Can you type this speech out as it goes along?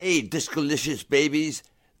Hey, Discolicious babies.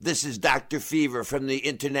 This is Dr. Fever from the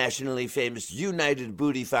internationally famous United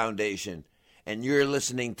Booty Foundation, and you're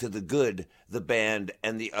listening to The Good, the Band,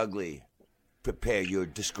 and the Ugly. Prepare your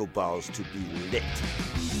disco balls to be lit.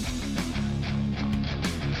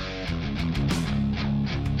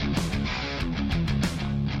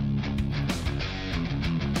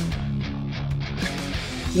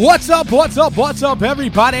 What's up,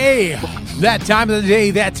 everybody? That time of the day,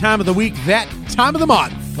 that time of the week, that time of the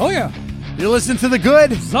month. Oh, yeah. You listen to The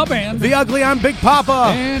Good, The Band, the Ugly. I'm Big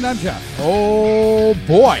Papa. And I'm Jeff. Oh,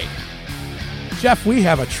 boy. Jeff, we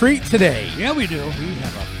have a treat today. Yeah, we do. We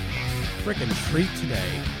have a freaking treat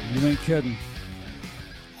today. You ain't kidding.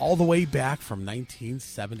 All the way back from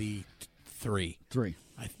 1973.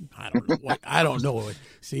 I don't know. I don't know.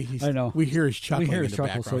 See, I know. We hear his chuckling in the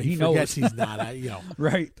background. So he forgets he's not.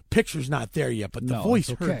 Right. The picture's not there yet, but the voice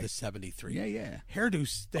heard the 73. Yeah. The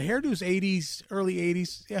hairdo's 80s, early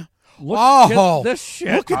 80s. Yeah. Look at this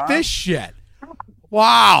shit. Look at this shit.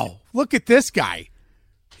 Wow. Look at this guy.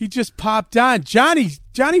 He just popped on. Johnny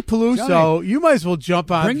Peluso, you might as well jump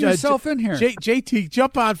on. Bring yourself in here. JT,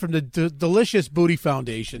 jump on from the Delicious Booty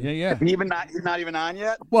Foundation. Yeah. He's not even on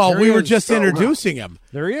yet? Well, we were just introducing him.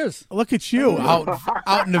 There he is. Look at you out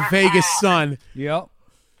in the Vegas sun. Yep.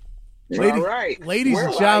 All right. Ladies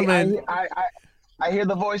and gentlemen. I hear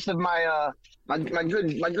the voice of my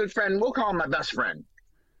good friend. We'll call him my best friend.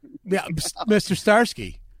 Yeah, Mr.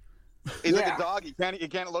 Starsky. He's like a dog. He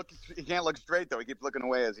can't look straight though. He keeps looking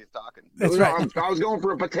away as he's talking. That's right. I was going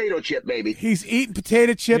for a potato chip, baby. He's eating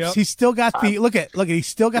potato chips. Yep. He's still got the look at. He's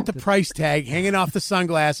still got the price tag hanging off the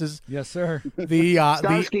sunglasses. Yes, sir.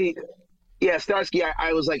 Starsky. Starsky.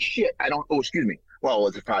 I was like, shit. I don't. Oh, excuse me. Well,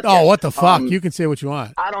 it's a podcast. Oh, what the fuck? You can say what you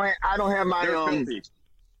want. I don't have my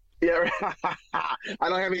Yeah, I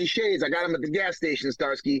don't have any shades. I got them at the gas station,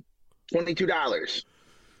 Starsky. $22.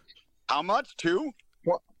 How much? Two?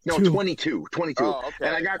 No, 22. Oh, okay.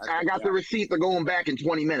 And I got the receipt. They're going back in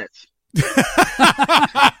 20 minutes.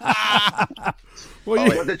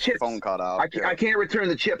 Well, the chips, phone cut out. I can't return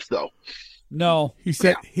the chips though. No, he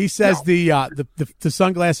says the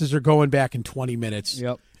sunglasses are going back in 20 minutes.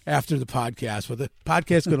 Yep. After the podcast, well, the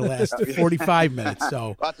podcast is going to last 45 minutes.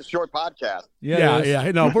 So that's a short podcast. Yeah.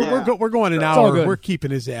 No, we're going an hour. We're keeping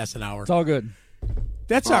his ass an hour. It's all good.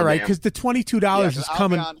 That's all right because the $22 is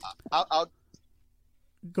coming. I'll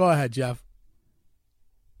Go ahead, Jeff.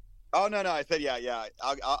 Oh no! I said yeah.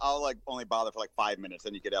 I'll like only bother for like 5 minutes,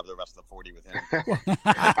 and you could have the rest of the 40 with him.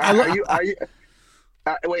 Are you?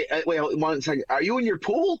 Wait 1 second. Are you in your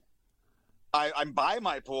pool? I'm by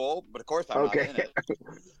my pool, but of course I'm not in it.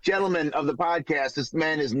 Gentlemen of the podcast, this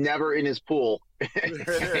man is never in his pool.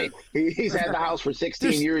 He's had the house for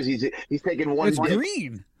 16 years. He's taken one. It's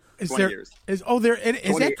green. Is 20 there? years. Is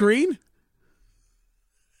that green?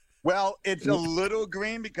 Well, it's a little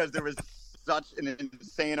green because there was such an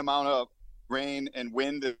insane amount of rain and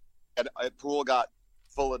wind that a pool got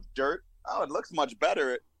full of dirt. Oh, it looks much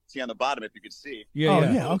better. See on the bottom if you could see.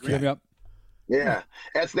 Yeah. Okay. Yep. Yeah,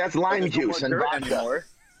 that's lime juice and vodka.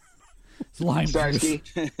 It's lime Starsky.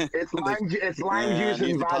 juice. It's lime juice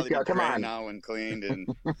and vodka. Come on. Now and cleaned, and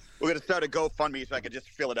we're gonna start a GoFundMe so I could just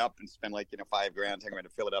fill it up and spend like $5,000. I'm going to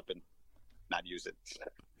fill it up and not use it.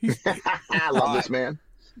 I love this man.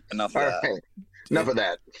 Enough of that. Right. Enough of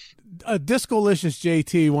that. Discolicious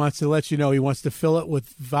JT wants to let you know he wants to fill it with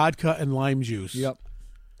vodka and lime juice. Yep.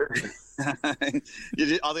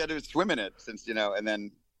 All they gotta do is swim in it, and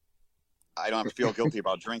then I don't have to feel guilty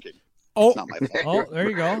about drinking. Oh, it's not my fault. Oh, there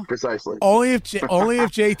you go. Precisely. Only if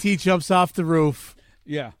JT jumps off the roof.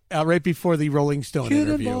 Yeah. Right before the Rolling Stone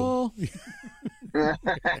interview. One of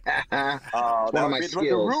my skills.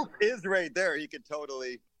 The roof is right there. You could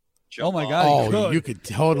totally. Oh my God! Oh, you could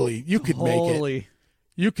totally. You could make it.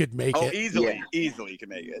 You could make it. Easily you could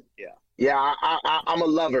make it. Yeah. Yeah, I'm a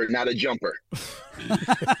lover, not a jumper.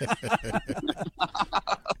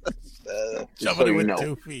 Somebody with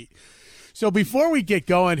 2 feet. So before we get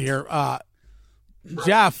going here,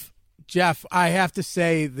 Jeff, I have to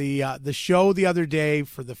say the show the other day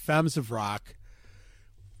for the Femmes of Rock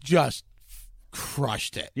just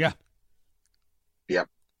crushed it. Yeah. Yep.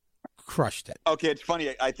 Crushed it. Okay, it's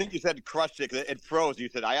funny. I think you said crushed it. It froze. You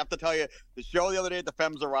said, I have to tell you, the show the other day at the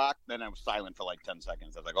Femmes of Rock, then I was silent for like 10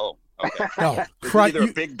 seconds. I was like, oh, okay. No, either a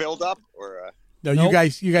big build-up or... No, nope.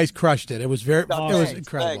 you guys crushed it. It was it was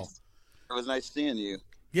incredible. Thanks. It was nice seeing you.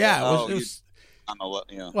 Yeah, it was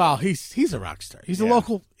Well, he's a rock star. He's a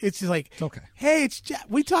local. It's just like, it's okay. Hey, it's Jeff.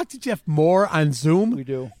 We talk to Jeff more on Zoom. We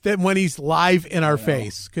do. Than when he's live in our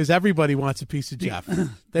face, because everybody wants a piece of Jeff.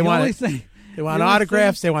 They want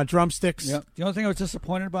autographs. They want drumsticks. Yep. The only thing I was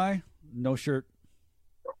disappointed by, no shirt.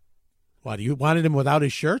 What, you wanted him without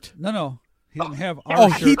his shirt? No. He didn't have our Oh,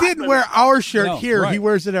 shirt. he didn't wear our shirt No, here. right. He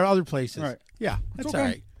wears it at other places. Right. Yeah, that's okay. all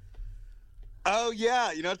right. Oh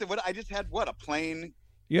yeah, you know what? I just had a plain.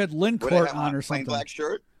 You had What did I Lincourt have on or plain something. black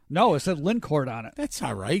shirt. No, it said Lincourt on it. That's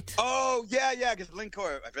all right. Oh yeah, because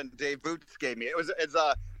Lincourt, my friend Dave Boots gave me. It's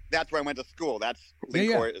that's where I went to school. That's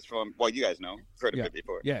Lincourt is from. Well, you guys know, heard of it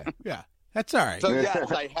before. Yeah. Yeah, that's all right. So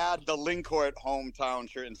yes, I had the Lincourt hometown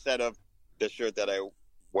shirt instead of the shirt that I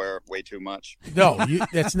wear way too much. No,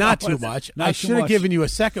 that's not too much. Not I too should have much. given you a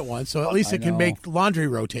second one, so at least I it can know. make laundry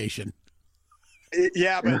rotation.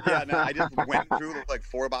 Yeah, but no, I just went through like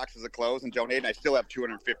 4 boxes of clothes and donated. And I still have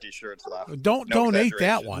 250 shirts left. Don't No donate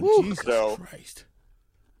that exaggeration. one. Jesus So- Christ.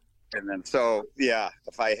 And then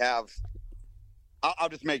if I have, I'll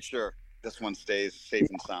just make sure this one stays safe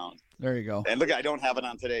and sound. There you go. And look, I don't have it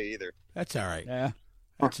on today either. That's all right. Yeah.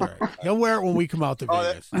 That's all right. He'll wear it when we come out to Oh,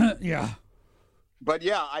 Vegas. Yeah. But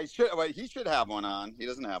yeah, I should. Well, he should have one on. He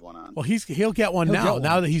doesn't have one on. Well, he'll get one He'll now. get one.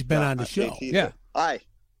 Now that he's been on the I show. teased Yeah. it. Hi.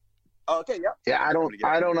 Oh, okay. Yep. Yeah, I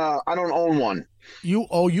don't own one. You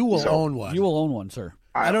will So, own one. You will own one, sir.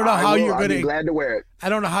 I don't know how you're I'd be gonna. glad to wear it. I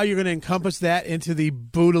don't know how you're going to encompass that into the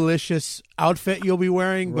bootylicious outfit you'll be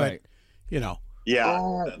wearing, Right. but you know, Yeah.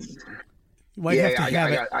 Oh. that's- you might have to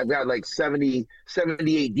have it. I've got like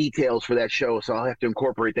 78 details for that show, so I'll have to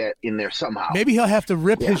incorporate that in there somehow. Maybe he'll have to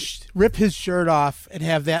rip Yeah. his shirt off and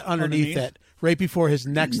have that underneath it right before his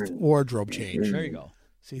next wardrobe change. There you go.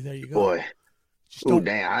 See, there you go. Boy, Just oh don't.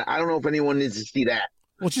 damn! I don't know if anyone needs to see that.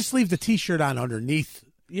 Well, just leave the T-shirt on underneath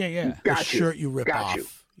Yeah, yeah. the Got you. shirt you rip Got off. you.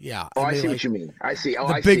 Yeah. Oh, I mean, see like, what you mean. I see. Oh,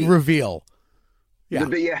 the I big see. reveal. Yeah.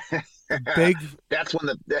 Yeah. Big. That's when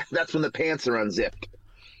the pants are unzipped.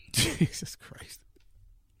 Jesus Christ.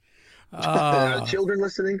 Children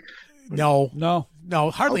listening? No,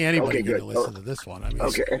 No. hardly anybody okay, going to good. listen to this one. I mean,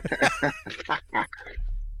 Okay.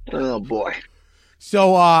 Oh boy.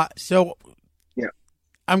 So Yeah.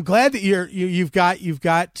 I'm glad that you've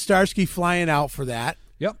got Starsky flying out for that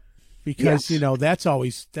Yep. because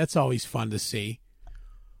Yes. that's always fun to see.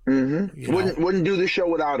 Mm-hmm. You know. Wouldn't do the show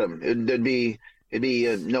without him. It'd be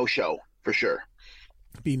a no show for sure.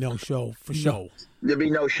 Be no show for show. There'd be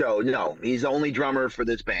no show. No, he's the only drummer for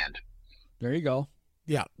this band. There you go.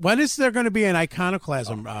 Yeah. When is there going to be an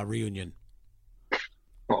Iconoclasm reunion?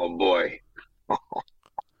 Oh boy.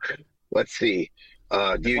 Let's see.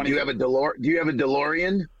 Do you have a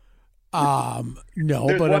DeLorean? No,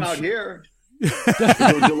 There's but one I'm out sure- here.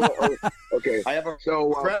 Okay. I have a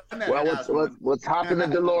So friend that has one. let's hop in the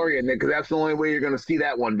DeLorean because that's the only way you're going to see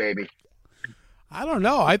that one, baby. I don't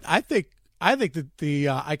know. I think that the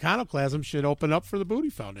Iconoclasm should open up for the Booty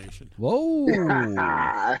Foundation. Whoa.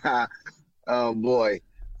 Oh boy.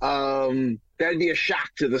 That'd be a shock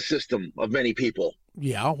to the system of many people.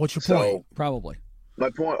 Yeah. What's your So point? Probably. my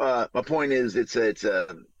point is it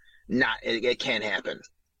can't happen.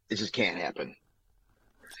 It just can't happen.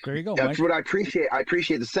 There you go, That's Mike. what I appreciate. I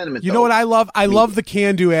appreciate the sentiment. You know what I love? I love the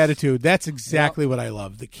can-do attitude. That's exactly what I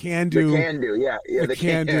love. The can-do. The can do, yeah, The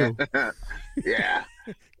can-do. yeah.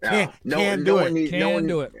 Can do it. Can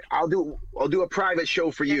do it. I'll do a private show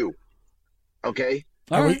for you. Okay.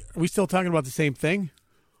 All Are right. we still talking about the same thing?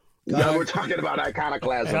 Yeah, we're talking about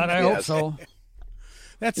iconoclasm. God, I hope yes. so.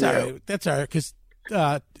 That's Yeah. all right. That's all right because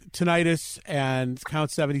Tinnitus and Count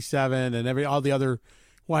 77 and all the other,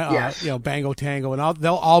 Yes. Bango Tango and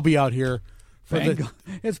they'll all be out here for Bango.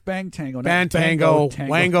 the It's Bang Tango. not Band Bango Tango,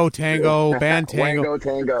 Wango Tango, Band Tango. Wango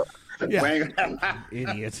Tango. Yeah.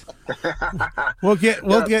 Idiot. We'll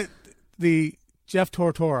get the Jeff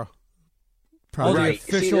Tortora. Well, Probably. the Right.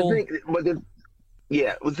 official- See,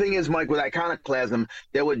 the thing is, Mike, with iconoclasm,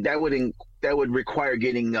 that would require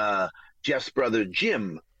getting Jeff's brother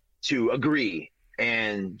Jim to agree,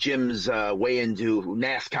 and Jim's way into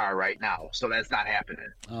NASCAR right now, so that's not happening.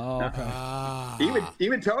 Oh, okay. He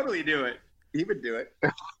would totally do it. He would do it.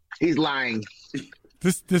 He's lying.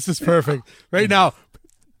 This is perfect right now.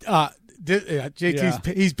 JT's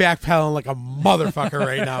he's backpedaling like a motherfucker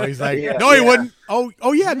right now. He's like, Yeah, no, he yeah. wouldn't. Oh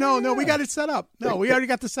yeah, no, we got it set up. No, we already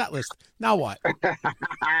got the set list. Now what?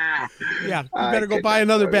 Yeah, you better go buy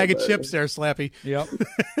another bag of chips there, Slappy. Yep.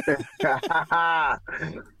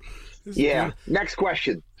 Yeah. Next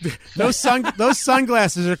question. Those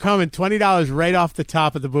sunglasses are coming $20 right off the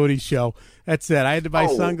top of the Booty Show. That's it. I had to buy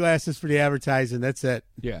Oh. sunglasses for the advertising. That's it.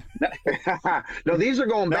 Yeah. No, these are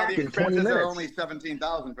going Now back the in 20 expenses are minutes. only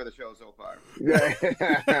 17,000 for the show so far.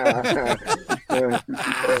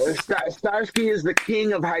 Starsky is the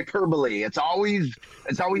king of hyperbole. It's always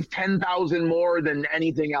 10,000 more than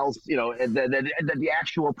anything else. That the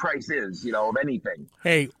actual price is. Of anything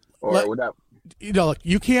Hey, or whatever. look,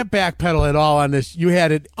 you can't backpedal at all on this. You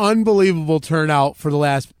had an unbelievable turnout for the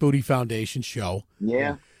last Booty Foundation show.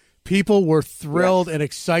 Yeah. People were thrilled and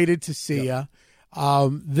excited to see you.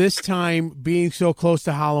 This time, being so close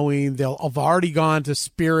to Halloween, they'll have already gone to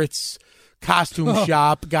Spirit's costume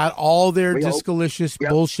shop, got all their discolicious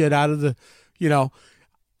bullshit out of the,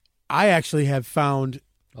 I actually have found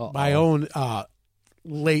my own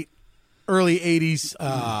early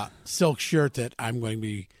 80s silk shirt that I'm going to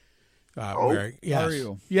be wearing. Yes. Are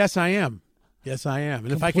you? Yes, I am. Yes, I am.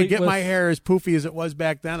 And if I could get my hair as poofy as it was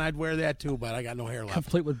back then, I'd wear that too, but I got no hair left.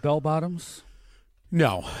 Complete with bell bottoms?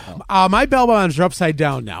 No. My bell bottoms are upside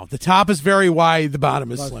down now. The top is very wide, the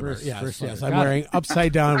bottom is slimmer. Yes. I'm wearing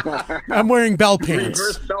upside down. I'm wearing bell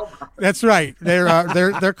pants. That's right.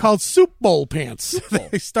 They're called soup bowl pants.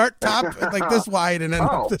 They start top like this wide and then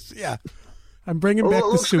this. Yeah. I'm bringing back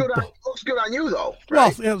the soup bowl. Looks good on you though.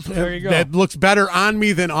 Right? Well, there you go. That looks better on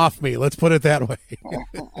me than off me. Let's put it that way.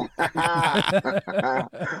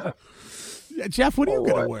 Jeff, what are you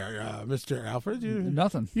going to wear, Mr. Alfred?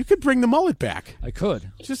 Nothing. You could bring the mullet back. I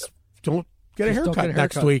could. Just don't get a haircut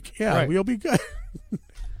next week. Yeah, right. We'll be good.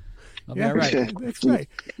 Yeah, right. That's right.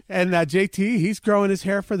 And JT, he's growing his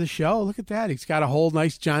hair for the show. Look at that. He's got a whole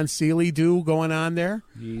nice John Seeley do going on there.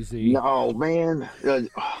 Easy. No, man.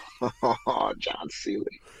 John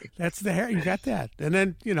Seeley. That's the hair. You got that. And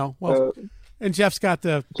then, and Jeff's got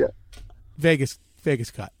the Vegas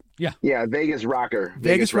cut. Yeah. Yeah, Vegas Rocker.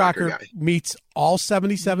 Vegas Rocker meets all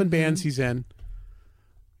 77 bands he's in.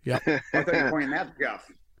 Yep. I thought you were pointing at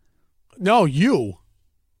Jeff. No, you.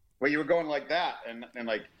 Well, you were going like that, and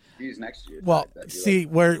like he's next to you. Well, see,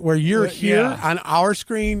 where you're here on our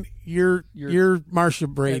screen, you're Marsha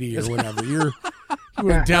Brady or whatever. You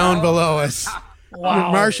were down below us.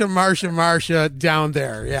 Wow. Marsha down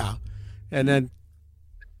there, yeah. And then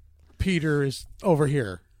Peter is over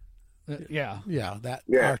here. Yeah.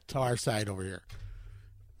 Our side over here.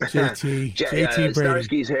 JT Brady.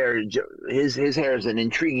 Starsky's hair, his hair is an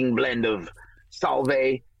intriguing blend of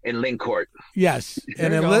Salve and Lincourt. Yes,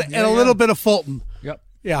 and a little bit of Fulton. Yep.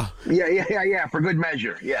 Yeah. Yeah. For good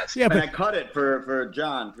measure. Yes. Yeah, but but I cut it for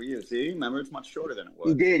John for you. See, remember it's much shorter than it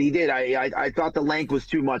was. He did. I thought the length was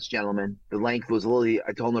too much, gentlemen. The length was a little.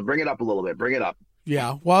 I told him to bring it up a little bit. Bring it up.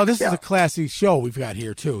 Yeah. Well, this is a classy show we've got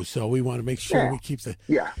here too, so we want to make sure we keep the.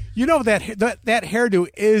 Yeah. You know that hairdo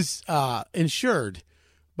is insured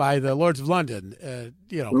by the Lords of London.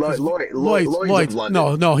 Lloyd's of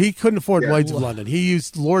London. No, he couldn't afford Lloyd's of London. He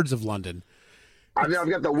used Lords of London. I've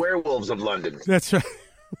got the Werewolves of London. That's right.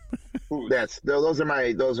 Those are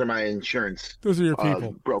my insurance. Those are your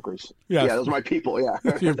people, brokers. Yes. Yeah, those are my people. Yeah,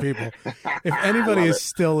 those are your people. If anybody is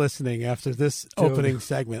still listening after this opening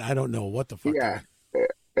segment, I don't know what the fuck. Yeah,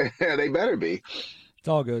 they better be. It's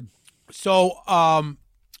all good. So,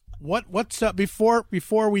 what's up before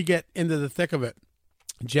we get into the thick of it,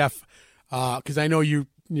 Jeff? Because I know you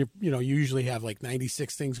usually have like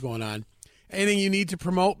 96 things going on. Anything you need to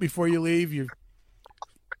promote before you leave? You're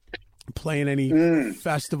playing any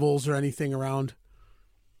festivals or anything around?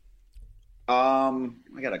 I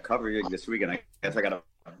got a cover gig this weekend. I guess I got to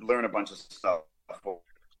learn a bunch of stuff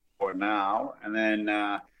for now, and then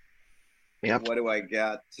what do I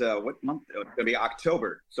got? What month? It's gonna be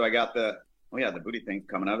October. So I got the booty thing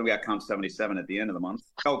coming out. We got Count 77 at the end of the month.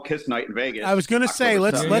 Oh, Kiss Night in Vegas. I was gonna say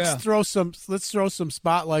let's throw throw some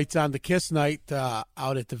spotlights on the Kiss Night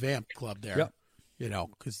out at the Vamp Club there. Yep.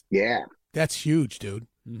 Because that's huge, dude.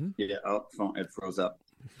 Mm-hmm. Yeah, it froze up.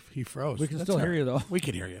 He froze. We can still hear you though. We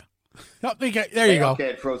can hear you. Oh, there you go. Okay,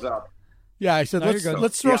 it froze up. Yeah, I said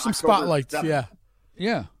let's throw some spotlights.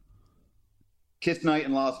 Yeah. Kiss Night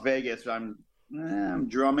in Las Vegas. I'm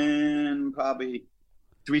drumming probably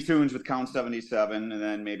 3 tunes with Count 77, and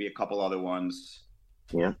then maybe a couple other ones.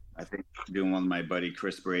 Yeah, I think doing one with my buddy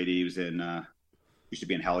Chris Brady. He was used to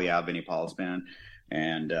be in Hell Yeah, Vinnie Paul's band,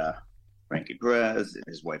 and Frankie Perez.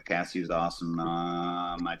 His wife Cassie is awesome.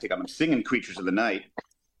 I think I'm singing Creatures of the Night.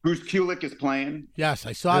 Bruce Kulick is playing. Yes,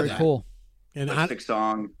 I saw Very that. Cool. In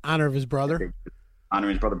song, honor of his brother.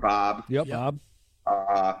 Honoring his brother Bob. Yep. Bob.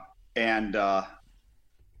 And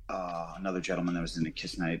another gentleman that was in the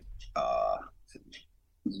Kiss Night.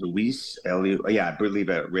 Luis Elio. Yeah, I believe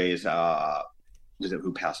Ray is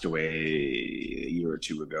who passed away a year or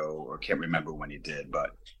two ago, or can't remember when he did,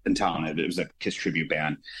 but in town it was a Kiss tribute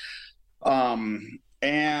band. And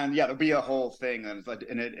there'll be a whole thing, and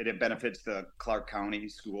it benefits the Clark County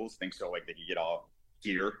schools. Think so, like they can get all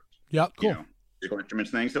gear. Yep, cool. Musical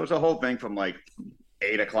instruments thing. So it's a whole thing from like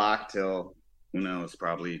 8 o'clock till who knows,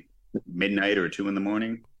 probably midnight or 2 in the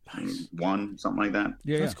morning, 1, something like that.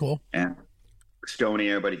 Yeah, that's cool. And Stoney,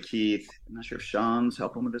 everybody, Keith. I'm not sure if Sean's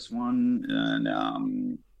helping with this one, and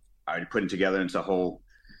I already putting together. And it's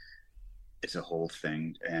a whole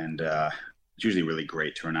thing, and it's usually really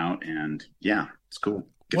great turnout. And yeah, it's cool.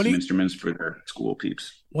 Get some instruments for their school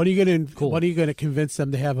peeps. What are you gonna convince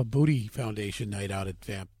them to have a booty foundation night out at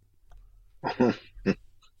Vamp?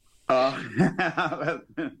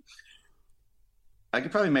 I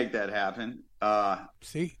could probably make that happen.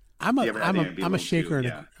 See, I'm a shaker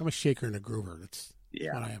and I'm a shaker and a groover. That's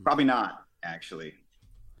what I am. Probably not, actually.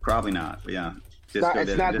 Probably not. But yeah,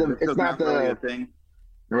 it's not the thing,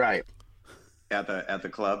 right? At the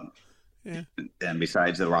club. Yeah. And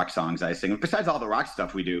besides the rock songs I sing, besides all the rock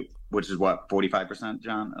stuff we do, which is what 45%,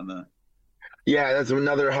 John, of the. Yeah, that's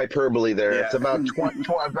another hyperbole there. Yeah. It's about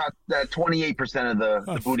 28% of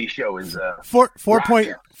the booty show is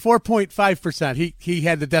 4.5%. He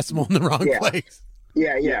had the decimal in the wrong place.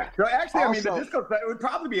 Yeah. So actually, also, the disco it would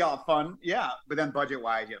probably be all fun. Yeah, but then budget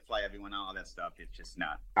wise, you have to fly everyone out, all that stuff. It's just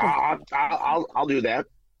not. I'll do that.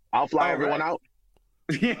 I'll fly everyone out.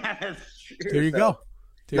 Yeah, that's true. There you go.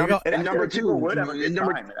 And number two,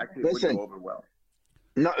 listen.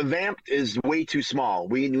 No, Vamp is way too small.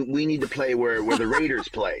 We need to play where the Raiders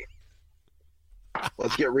play.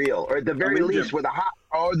 Let's get real, or at the very least where the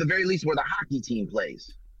hockey team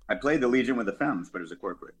plays. I played the Legion with the Femmes, but it was a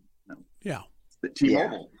corporate. No. Yeah. The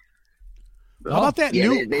T-Mobile. How about that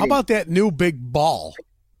How about that new big ball?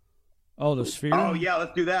 Oh, the Sphere. Oh yeah,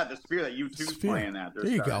 let's do that. The Sphere that U2's playing at. There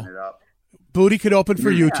you go. It up. Booty could open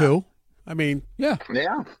for U2. I mean, yeah.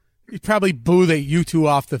 You'd probably boo the U2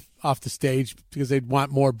 off the stage because they'd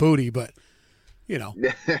want more booty, but you know.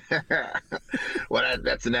 Well,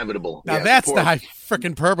 that's inevitable. Now that's the high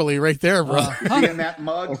frickin' hyperbole right there, bro. Seeing that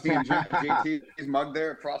mug, seeing JT's mug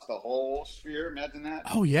there across the whole Sphere. Imagine that.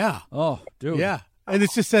 Oh yeah. Oh, dude. Yeah, and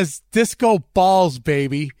it just says "Disco Balls,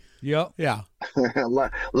 baby." Yep. Yeah.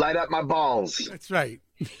 Light up my balls. That's right.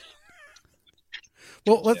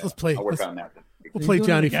 Well, let's play. I'll work on that. We'll play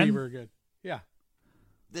Johnny Fever again. Yeah.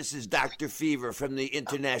 This is Dr. Fever from the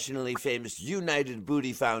internationally famous United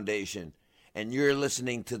Booty Foundation, and you're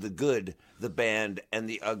listening to The Good, the Band, and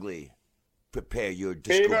the Ugly. Prepare your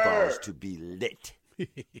disco balls to be lit.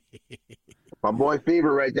 My boy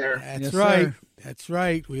Fever right there. That's right. Sir. That's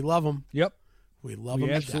right. We love him. Yep. We love him.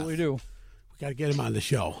 We absolutely do. We got to get him on the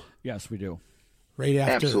show. Yes, we do. Right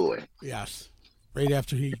after. Absolutely. Yes. Right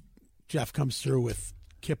after Jeff comes through with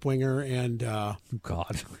Kip Winger and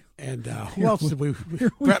God. And who else did we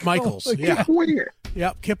Brett Michaels. Yeah. Kip Winger.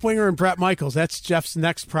 Yep, Kip Winger and Brett Michaels. That's Jeff's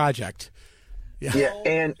next project. Yeah.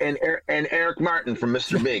 And Eric Martin from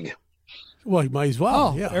Mr. Big. Well, he might as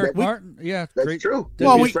well. Oh, yeah. Eric Martin. Yeah, that's great. True.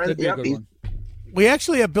 Well, we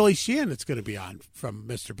actually have Billy Sheehan that's going to be on from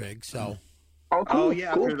Mr. Big. So. Oh, cool. Oh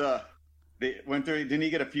yeah, cool. after they went through. Didn't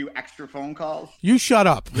he get a few extra phone calls? You shut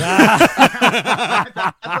up. That's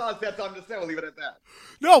all I'm just saying. We'll leave it at that.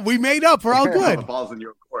 No, we made up. We're all good. The balls in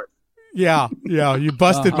your court. Yeah. You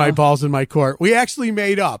busted my balls in my court. We actually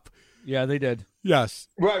made up. Yeah, they did. Yes.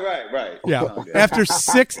 Right. Yeah. After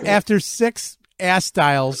six ass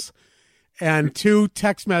dials and 2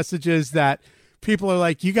 text messages that people are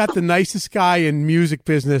like, you got the nicest guy in music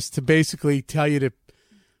business to basically tell you to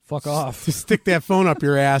fuck off, to stick that phone up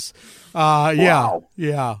your ass. Wow.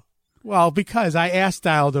 Yeah. Well, because I ass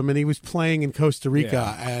dialed him and he was playing in Costa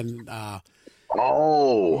Rica and yeah,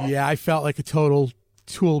 I felt like a total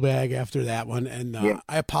tool bag after that one, and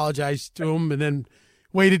I apologized to him, and then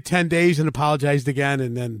waited 10 days and apologized again,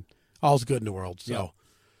 and then all's good in the world. So,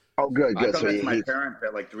 good. I thought that's my parents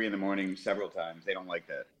at like 3 a.m. several times. They don't like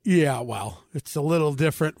that. Yeah, well, it's a little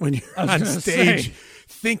different when you're on stage,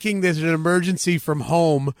 thinking there's an emergency from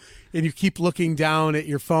home, and you keep looking down at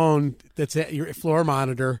your phone that's at your floor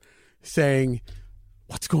monitor, saying,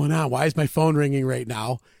 "What's going on? Why is my phone ringing right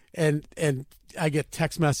now?" And I get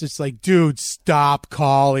text messages like, "Dude, stop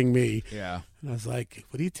calling me." Yeah. And I was like,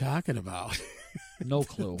 "What are you talking about?" No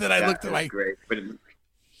clue. Then I looked at my. Great. But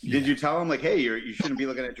did you tell him like, "Hey, you shouldn't be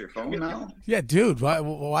looking at your phone now"? Yeah, dude. Why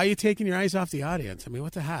are you taking your eyes off the audience? I mean,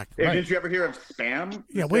 what the heck? Hey, right. Didn't you ever hear of spam?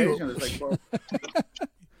 Yeah, wait.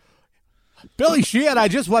 Billy Sheehan, I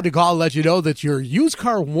just wanted to call and let you know that your used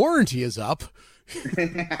car warranty is up.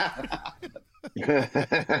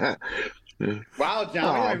 Wow, John,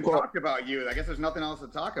 we haven't talked about you. I guess there's nothing else to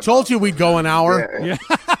talk about. Told you we'd go an hour.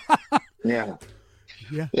 Yeah.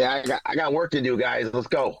 I got work to do, guys. Let's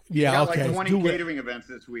go. Yeah, okay. Like 20 catering events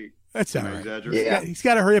this week. That's all right. Yeah. He's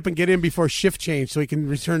got to hurry up and get in before shift change so he can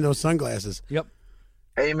return those sunglasses. Yep.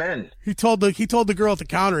 Amen. He told the girl at the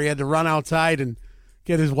counter he had to run outside and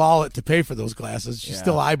get his wallet to pay for those glasses. She's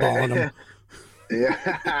still eyeballing them.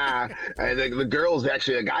 Yeah, and the girl's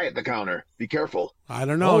actually a guy at the counter. Be careful. I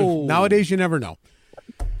don't know. Oh. Nowadays, you never know.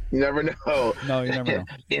 You never know. No, you never know.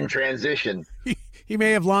 In transition. He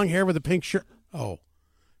may have long hair with a pink shirt. Oh,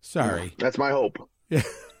 sorry. That's my hope. Yeah.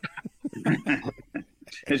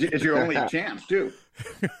 It's your only chance, too.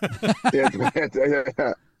 Yeah,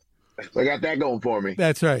 I got that going for me.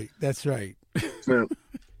 That's right. That's right. Yeah.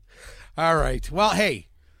 All right. Well, hey,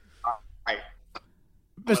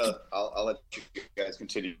 I'll let you guys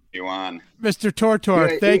continue on. Mr.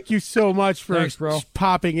 Tortor, Yeah, thank you so much for Thanks, bro.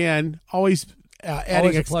 popping in. Always adding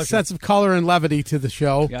Always a a pleasure. sense of color and levity to the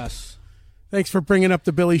show. Yes. Thanks for bringing up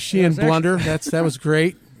the Billy Sheehan was actually- blunder. That was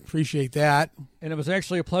great. Appreciate that. And it was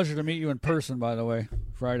actually a pleasure to meet you in person, by the way,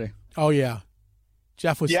 Friday. Oh yeah,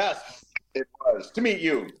 Jeff was. Yes, it was. To meet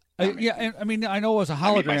you. Yeah, and, I mean, I know it was a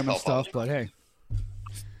hologram and myself stuff, also. but hey,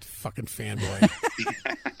 Fucking fanboy.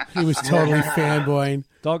 He was totally fanboying.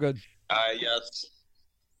 it's all good. Yes.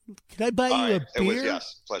 Can I buy you a It beer? was,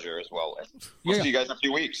 yes, pleasure as well. We'll Yeah. see you guys in a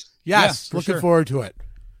few weeks. Yes, Yeah, for looking sure. forward to it.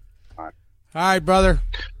 All right. All right, brother.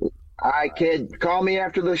 All right, kid. Call me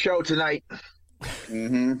after the show tonight.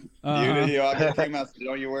 Mm-hmm. Uh-huh. I'll get a few messages.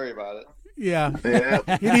 Don't you worry about it. Yeah,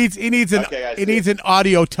 Yeah. he needs an Okay, I he see. needs an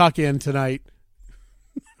audio tuck in tonight.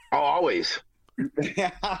 Oh, always. Yeah,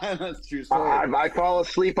 that's true story. I fall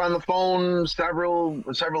asleep on the phone several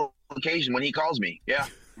occasions when he calls me. Yeah.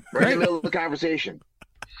 Right in the middle of the conversation.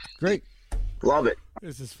 Great. Love it.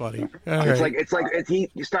 This is funny. All It's right. like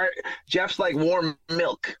you start. Jeff's like warm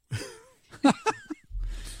milk.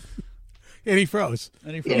 And he froze.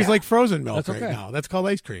 Any Yeah. He's like frozen milk That's right okay. now. That's called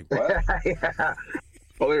ice cream. Yeah.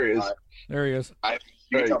 Oh, there he is. There he is.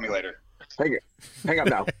 You can tell me later. Hang up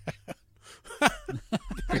now.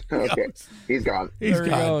 Okay, he's gone. He's there he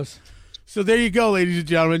gone. goes. So there you go, ladies and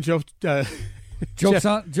gentlemen. Jokes Jeff-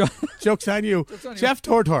 on. Joke's on you. on you. Jeff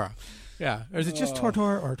Tortora. Yeah. Or is it just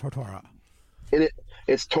Tortora or Tortora?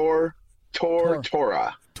 It's Tora.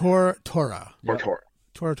 Tortora. Or Tor.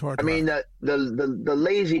 Tortora. I mean the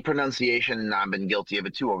lazy pronunciation. I've been guilty of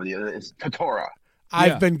it too over the years. It's Totora. I've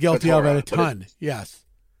Yeah. been guilty of it a Tortora, but ton. Yes.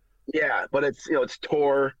 Yeah, but it's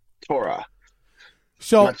Tora.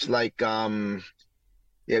 So Much like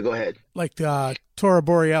yeah. Go ahead. like Tora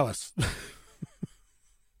Borealis.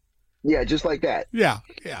 Yeah, just like that. Yeah.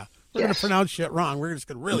 We're gonna Yes. pronounce shit wrong. We're just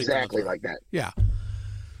gonna really Exactly pronounce it like that. Yeah.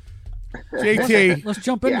 JT, Let's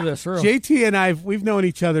jump into Yeah. this. Earl. JT, and we've known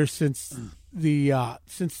each other since the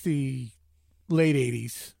late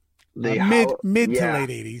 '80s, mid to late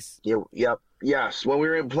 '80s. Yeah, yep. Yes, when we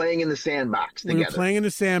were playing in the sandbox We together. were playing in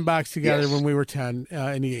the sandbox together Yes. when we were 10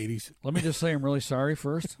 in the '80s, Let me just say I'm really sorry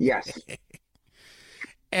first. Yes,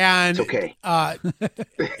 and it's okay.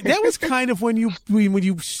 that was kind of when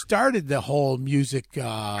you started the whole music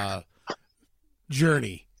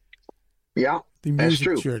journey, Yeah, the That's music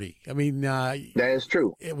true. journey. I mean, that is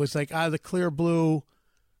true. it was like out of the clear blue,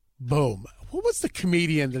 boom. What was the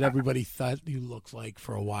comedian that everybody thought you looked like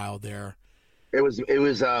for a while there? It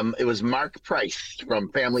was Mark Price from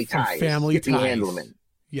Family From Ties. Family Skippy Ties. Handelman.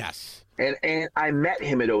 Yes, And I met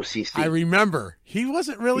him at OCC. I remember. He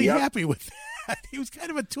wasn't really Yep. happy with that. He was kind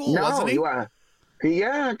of a tool, No, wasn't he?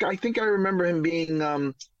 yeah, I think I remember him being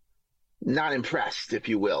not impressed, if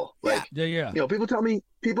you will. Like Yeah. people tell me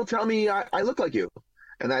I look like you,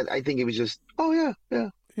 and I think it was just yeah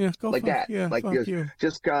Yeah, go like fuck, that. Yeah, like fuck you.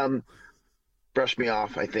 just brush me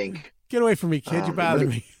off. I think, Get away from me, kid. You bother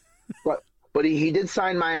but me. but he did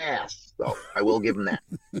sign my ass, so I will give him that.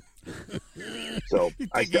 So You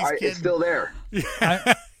think he's kidding? it's still there.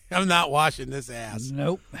 I'm not washing this ass.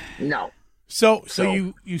 Nope. No, So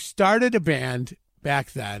So- you started a band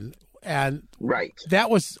back then, and right. that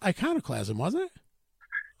was Iconoclasm, wasn't it?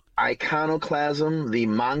 Iconoclasm, the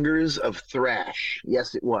Mongers of Thrash.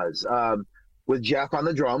 Yes, it was. With Jeff on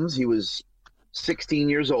the drums, he was 16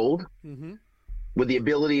 years old. Mm-hmm. With the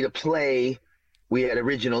ability to play, we had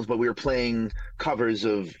originals, but we were playing covers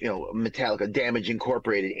of Metallica, Damage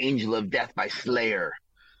Incorporated, Angel of Death by Slayer,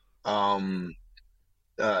 some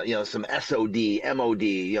SOD, MOD,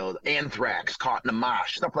 Anthrax, Caught in a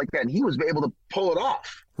Mosh, stuff like that. And he was able to pull it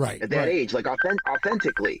off Right. at that age, like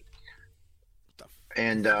authentically.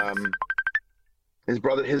 And his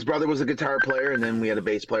brother was a guitar player, and then we had a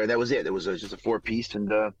bass player. That was it. It was just a 4-piece,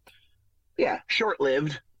 and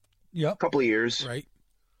short-lived, Yep. couple of years, Right.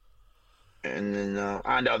 and then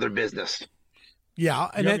on to other business. Yeah,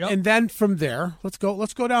 and Yep, then, and then from there, let's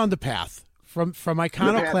go down the path from The path, the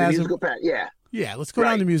Iconoclasm. musical path, yeah. Yeah, let's go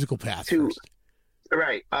down Right. the musical path To- first.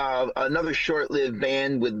 Right. Another short-lived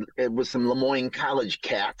band with some Lemoyne College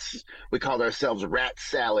cats. We called ourselves Rat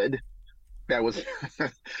Salad. That was.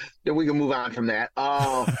 Then we can move on from that.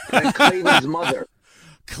 And Clavin's mother.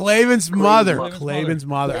 Clavin's mother.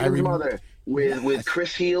 With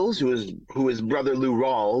Chris Heels, who is brother Lou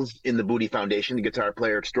Rawls in the Booty Foundation, the guitar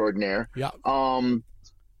player extraordinaire. Yeah.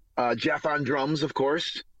 Jeff on drums, of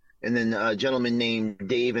course, and then a gentleman named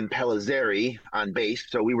Dave and Pellizzeri on bass.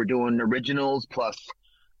 So we were doing originals plus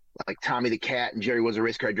like Tommy the Cat and Jerry Was a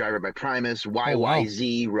Race Car Driver by Primus,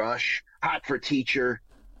 YYZ, Rush, Hot for Teacher,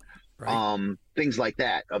 things like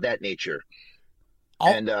that, of that nature.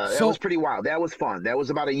 And that was pretty wild. That was fun. That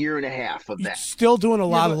was about a year and a half of that. Still doing a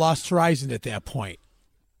lot of Lost Horizon at that point.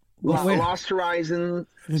 Lost Horizon,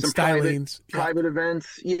 and some private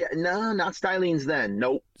events. Yeah, no, not Styleens then.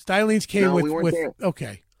 Nope. Styleens came with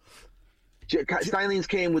okay. Styleens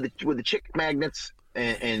came with the Chick Magnets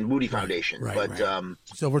and Booty Foundation.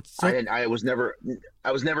 I was never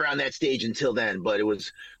on that stage until then. But it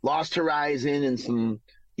was Lost Horizon and some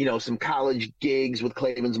college gigs with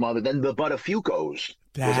Clavin's mother. Then the Buttafuoco's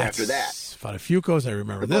was after that. Buttafuoco's, I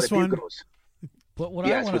remember this one. But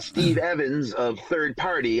with Steve Evans of Third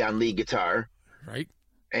Party on lead guitar. Right.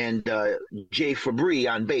 And Jay Fabry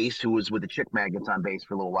on bass, who was with the Chick Magnets on bass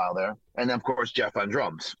for a little while there. And then, of course, Jeff on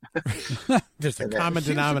drums. Just a common denominator.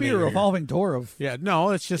 Seems to be a revolving door of... Yeah,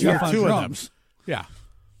 no, it's just two of them. Yeah.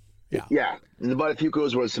 And the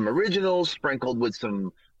Buttafuoco's was some originals sprinkled with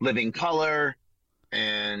some Living Color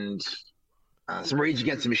and some Rage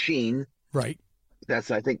Against the Machine. Right.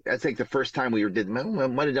 I think the first time we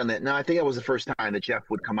might have done that. No, I think that was the first time that Jeff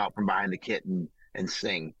would come out from behind the kit and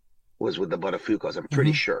sing was with the Buttafuoco's. I'm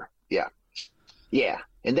pretty sure. Yeah. Yeah.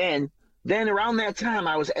 And then around that time,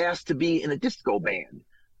 I was asked to be in a disco band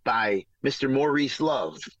by Mr. Maurice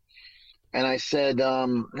Love. And I said,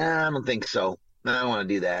 nah, I don't think so. No, I don't want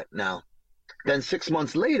to do that. No. Then 6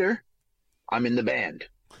 months later, I'm in the band,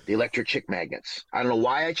 the Electric Chick Magnets. I don't know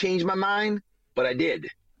why I changed my mind, but I did.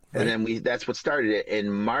 Right. And then that's what started it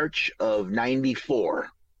in March of 94.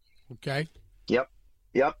 Okay. Yep.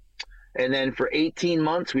 And then for 18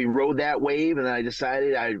 months, we rode that wave, and then I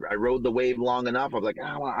decided I rode the wave long enough. I was like,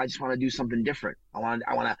 I just want to do something different. I want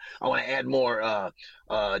to add more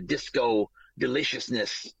disco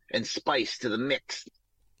deliciousness and spice to the mix.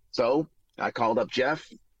 So I called up Jeff,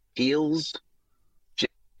 Heels,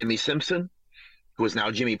 Jimmy Simpson, who is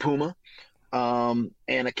now Jimmy Puma, and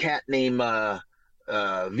a cat named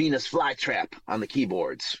Venus Flytrap on the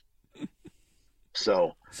keyboards.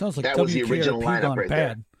 So sounds like that was the original lineup right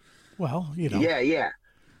there. Well, Yeah.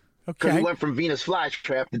 Because Okay. we went from Venus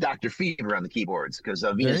Flytrap to Dr. Fever on the keyboards because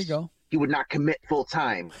Venus, he would not commit full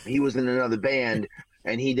time. He was in another band,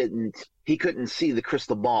 and he couldn't see the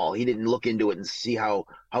crystal ball. He didn't look into it and see how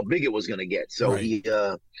big it was going to get. So he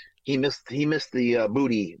missed the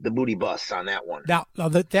booty bus on that one. Now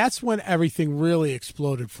that's when everything really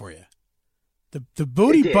exploded for you. The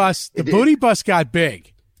booty bus got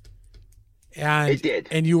big. And it did.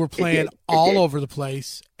 And you were playing all over the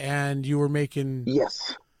place, and you were making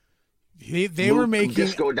they were making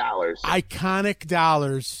disco dollars, iconic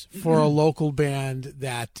dollars for a local band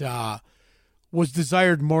that was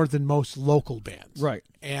desired more than most local bands. Right.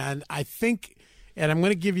 And I think, and I'm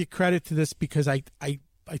going to give you credit to this because I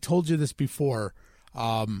told you this before.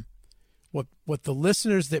 What the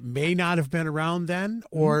listeners that may not have been around then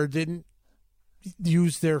or didn't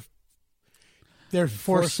use their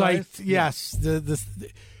foresight. Yes,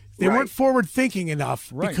 they weren't forward thinking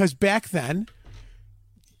enough because back then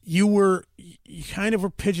you kind of were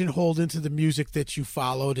pigeonholed into the music that you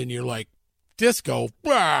followed, and you're like, disco.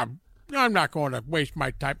 I'm not going to waste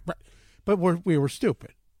my time. But we were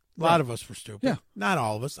stupid. A lot of us were stupid. Yeah, not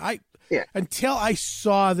all of us. Until I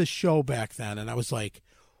saw the show back then, and I was like,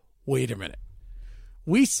 wait a minute.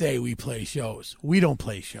 We say we play shows. We don't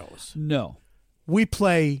play shows. No, we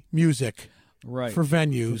play music. Right. For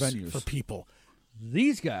venues, for people.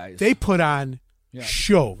 These guys, they put on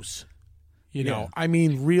shows. You know, I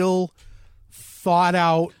mean, real thought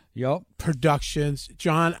out productions.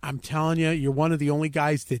 John, I'm telling you, you're one of the only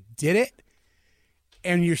guys that did it.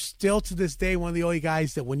 And you're still to this day one of the only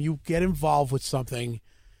guys that when you get involved with something,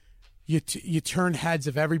 you turn heads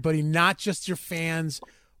of everybody, not just your fans,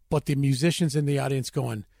 but the musicians in the audience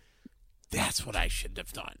going, that's what I should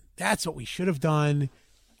have done. That's what we should have done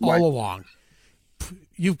all along.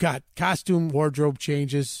 You've got costume wardrobe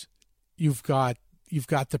changes. You've got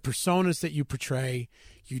the personas that you portray.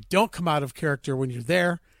 You don't come out of character when you're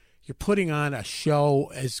there. You're putting on a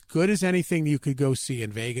show as good as anything you could go see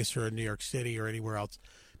in Vegas or in New York City or anywhere else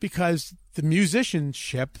because the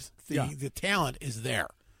musicianship, the talent is there.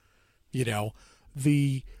 You know,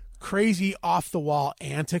 the crazy off the wall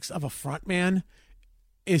antics of a frontman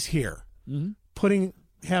is here. Mm-hmm. Putting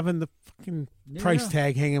having the fucking price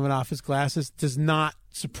tag hanging off his glasses does not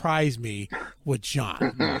surprise me with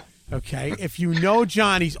John. Okay? If you know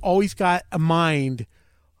John, he's always got a mind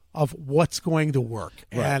of what's going to work.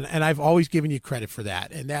 Right. And I've always given you credit for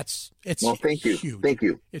that. And it's thank you. Huge. Thank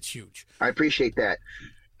you. It's huge. I appreciate that.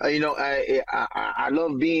 I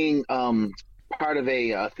love being part of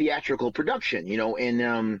a theatrical production,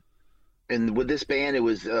 and with this band, it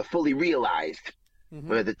was fully realized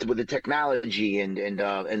with the technology and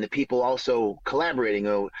the people also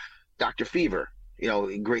collaborating. Dr. Fever,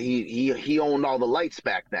 he owned all the lights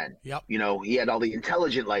back then. Yep. He had all the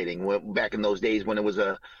intelligent lighting back in those days when it was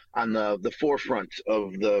on the forefront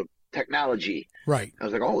of the technology. Right. I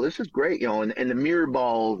was like, oh, this is great, and the mirror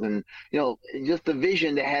balls and, just the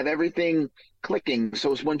vision to have everything clicking.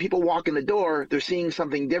 So when people walk in the door, they're seeing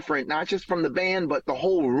something different, not just from the band, but the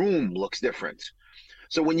whole room looks different.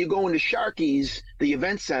 So when you go into Sharky's, the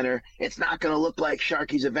event center, it's not going to look like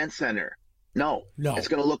Sharky's event center. No. It's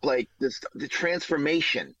going to look like the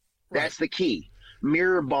transformation. Right. That's the key.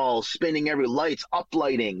 Mirror balls spinning lights,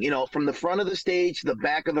 uplighting, from the front of the stage to the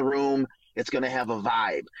back of the room. It's going to have a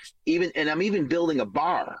vibe. I'm even building a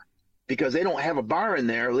bar because they don't have a bar in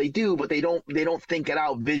there. They do, but they don't think it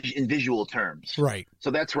out in visual terms. Right.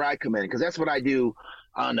 So that's where I come in because that's what I do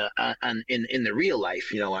in the real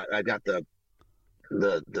life. I got the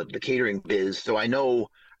catering biz, so I know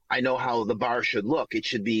how the bar should look. It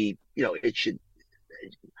should be,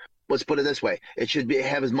 let's put it this way. It should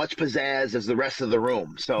have as much pizzazz as the rest of the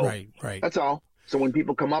room. So right. That's all. So when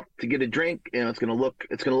people come up to get a drink, it's going to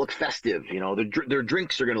look festive. Their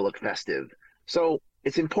drinks are going to look festive. So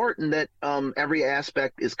it's important that every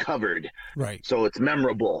aspect is covered. Right. So it's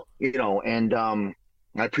memorable, and I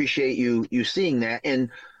appreciate you seeing that. And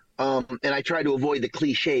I try to avoid the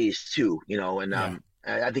cliches too,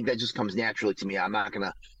 I think that just comes naturally to me. I'm not going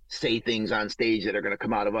to say things on stage that are going to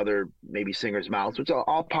come out of other maybe singers' mouths, which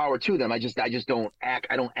all power to them. I just don't act.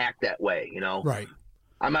 I don't act that way, Right.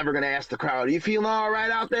 I'm never going to ask the crowd, "Are you feeling all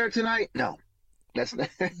right out there tonight?" No, that's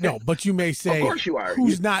no. But you may say, "Of course you are."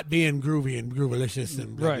 Who's not being groovy and groovalicious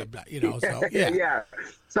and blah, blah, blah, So yeah,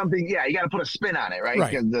 something. Yeah, you got to put a spin on it, right?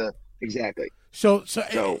 Right. Exactly. So,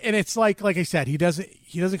 and it's like I said, he doesn't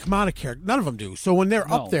come out of character. None of them do. So when they're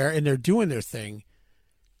up there and they're doing their thing,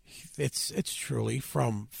 it's truly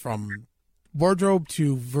from wardrobe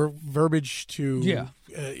to verbiage to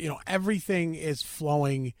everything is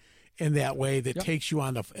flowing in that way that takes you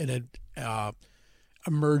on an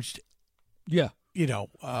emerged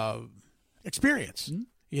experience.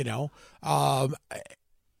 I'm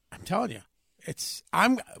telling you,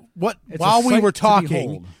 while we were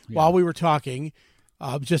talking,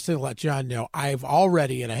 just to let John know, I've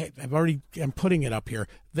already, and I'm putting it up here.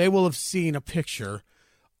 They will have seen a picture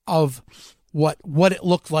of what it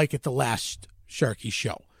looked like at the last Sharky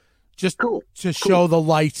show. Just to show the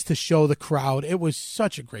lights, to show the crowd. It was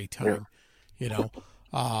such a great time,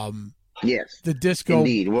 Yes. The disco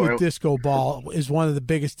ball is one of the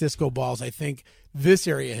biggest disco balls I think this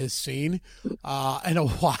area has seen in a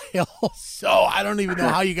while. So I don't even know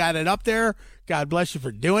how you got it up there. God bless you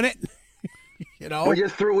for doing it. We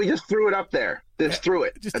just threw it up there. Just threw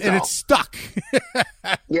it. It stuck.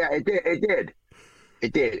 Yeah, it did.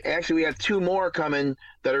 It did. Actually, we have two more coming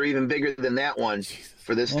that are even bigger than that one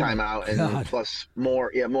for this time out, and plus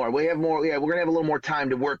more. Yeah, more. We have more. Yeah, we're gonna have a little more time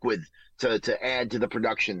to work with to add to the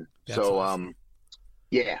production. That's awesome.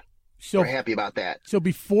 So we're happy about that. So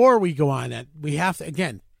before we go on, that we have to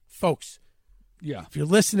again, folks. Yeah. If you're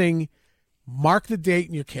listening, mark the date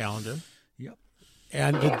in your calendar. Yep.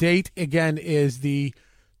 And the date again is the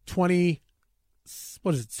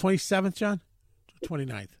 27th, John?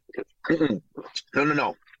 29th.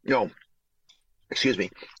 No. Excuse me.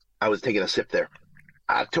 I was taking a sip there.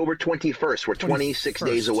 October 21st. We're 26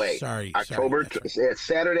 days away. October. It's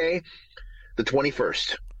Saturday, the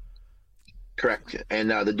 21st. Correct.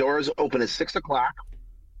 And the doors open at 6:00.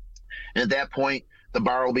 And at that point, the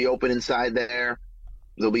bar will be open inside there.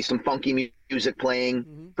 There'll be some funky music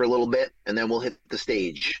playing for a little bit, and then we'll hit the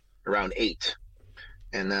stage around 8.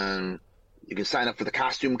 And then you can sign up for the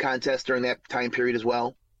costume contest during that time period as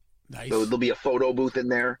well. Nice. So there'll be a photo booth in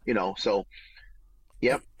there, so,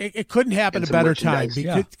 yep. It couldn't happen a better time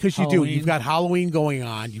because you've got Halloween going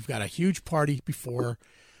on. You've got a huge party before.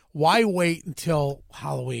 Why wait until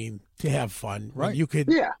Halloween to have fun? Right. You could.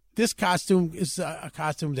 This costume is a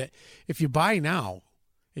costume that if you buy now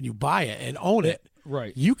and you buy it and own it,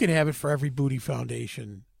 right, you can have it for every Booty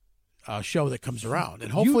Foundation show that comes around.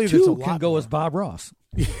 And hopefully you there's a too lot can go more. as Bob Ross.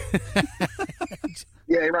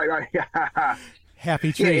 Yeah, right.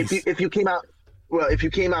 Happy trees. If you came out in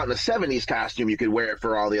the 70s costume, you could wear it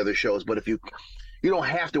for all the other shows. But if you you don't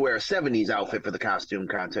have to wear a 70s outfit for the costume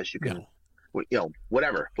contest. You can,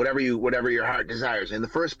 whatever your heart desires. And the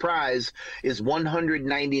first prize is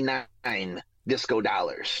 $199 disco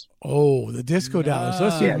dollars. Oh, the disco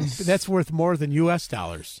dollars. That's worth more than U.S.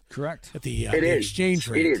 dollars. Correct. At the exchange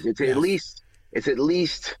rate. It is. It's at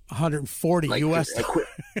least 140 U.S.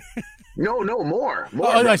 No, more.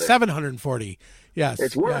 Oh, no, 740. Yes.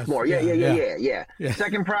 It's worth more. Yeah.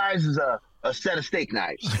 Second prize is a set of steak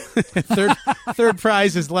knives. third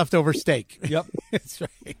prize is leftover steak. Yep. That's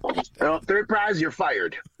right. Third prize, you're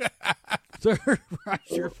fired. Third prize,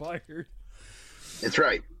 you're fired. That's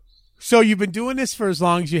right. So you've been doing this for as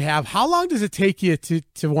long as you have. How long does it take you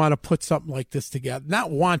to want to put something like this together? Not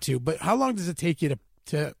want to, but how long does it take you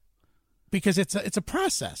to because it's a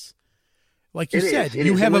process. Like you said,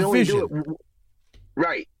 you have a vision.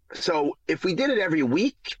 Right. So if we did it every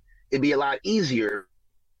week, it'd be a lot easier.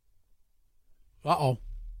 Uh-oh.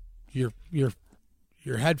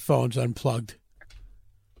 Your headphones unplugged.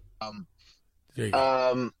 There you go.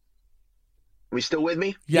 Are we still with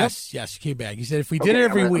me? Yes, you came back. You said if we did it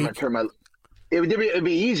every week. It'd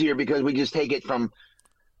be easier because we just take it from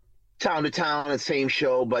town to town, the same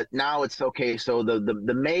show, but now it's okay. So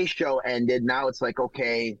the May show ended. Now it's like,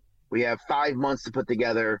 okay, we have 5 months to put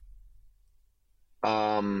together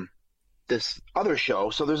this other show.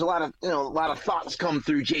 So there's a lot of thoughts come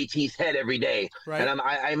through JT's head every day. Right. And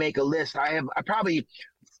I make a list. I probably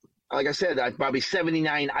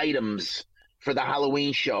 79 items for the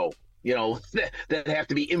Halloween show, that have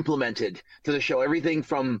to be implemented to the show. Everything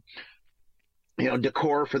from,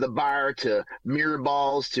 decor for the bar to mirror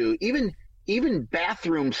balls to even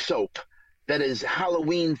bathroom soap that is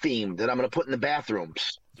Halloween themed that I'm going to put in the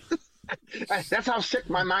bathrooms. That's how sick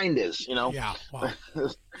my mind is, Yeah. Wow.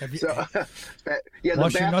 The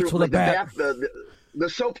Wash your nuts with a bat. The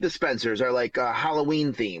soap dispensers are like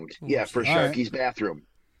Halloween themed. Yeah, for Sharky's bathroom.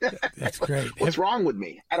 That's great. What's wrong with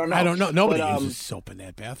me? I don't know. Nobody uses soap in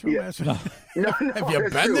that bathroom. Yeah. No, have you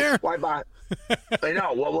been there? Why not? I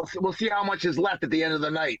know. Well, we'll see how much is left at the end of the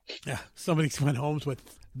night. Yeah, somebody went home with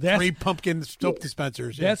 3 pumpkin soap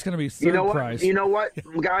dispensers. That's going to be third prize. You know what,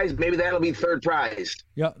 guys? Maybe that'll be third prize.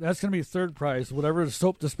 Yeah, that's going to be third prize. Whatever the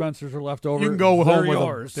soap dispensers are left over, you can go home with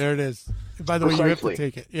yours. Them. There it is. By the way, you have to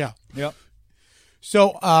take it. Yeah. Yep.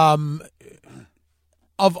 So,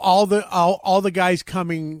 of all the guys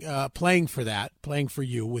coming, playing for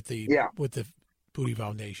you with the Booty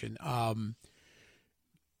Foundation,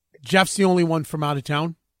 Jeff's the only one from out of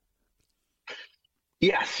town.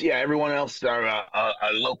 Yes, yeah. Everyone else are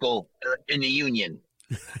local in the union.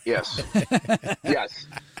 Yes, yes,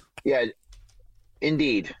 yeah.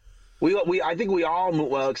 Indeed, I think we all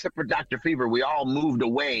moved, well, except for Dr. Fever, we all moved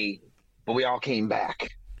away, but we all came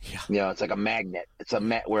back. Yeah, it's like a magnet.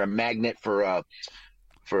 We're a magnet for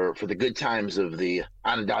the good times of the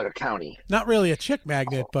Onondaga County. Not really a chick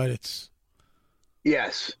magnet, but it's.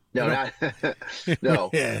 Yes. No, not no.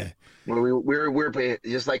 Yeah. We're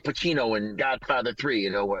just like Pacino in Godfather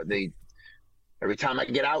 3. Every time I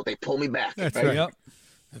get out, they pull me back. That's right. Yep.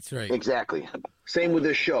 That's right. Exactly. Same with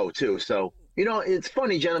this show too. So it's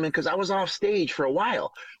funny, gentlemen, because I was off stage for a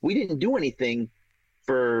while. We didn't do anything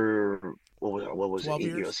for what was 12 it?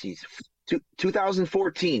 8 years?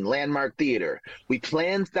 2014 Landmark Theater. We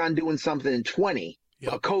planned on doing something in 20,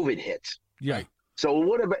 but COVID hit. Yeah. So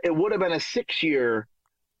it would have been a 6-year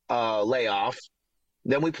layoff.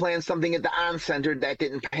 Then we planned something at the On Center that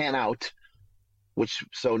didn't pan out.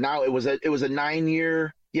 So now it was a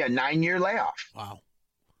 9-year layoff. Wow.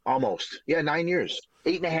 Almost. Yeah, 9 years.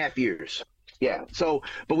 8.5 years. Yeah. So,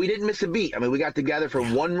 but we didn't miss a beat. I mean, we got together for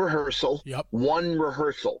one rehearsal. Yep. One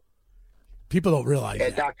rehearsal. People don't realize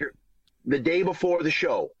that. The day before the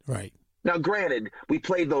show. Right. Now, granted, we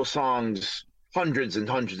played those songs hundreds and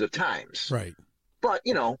hundreds of times. Right. But,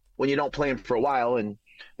 when you don't play them for a while and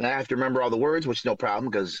I have to remember all the words, which is no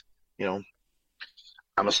problem because,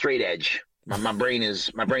 I'm a straight edge. My brain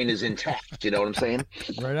is intact. You know what I'm saying?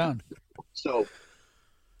 Right on. So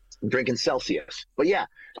I'm drinking Celsius. But yeah,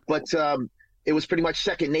 it was pretty much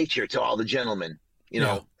second nature to all the gentlemen,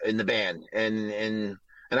 in the band. And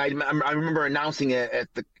I remember announcing it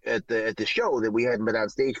at the show that we hadn't been on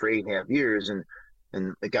stage for 8.5 years, and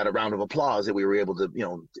it got a round of applause that we were able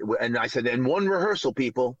to, and I said, in one rehearsal,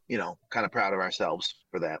 people, kind of proud of ourselves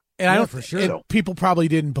for that. And I don't, for sure. People probably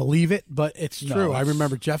didn't believe it, but it's true. I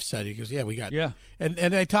remember Jeff said, he goes, yeah, we got,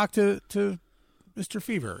 and I talked to Mr.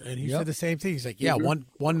 Fever, and he said the same thing. He's like, yeah, one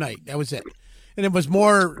night, that was it. And it was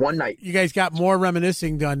more, one night. You guys got more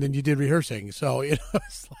reminiscing done than you did rehearsing. So,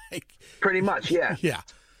 it's like. Pretty much, yeah. Yeah.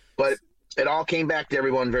 But it all came back to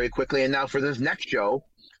everyone very quickly. And now for this next show,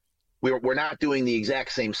 we're not doing the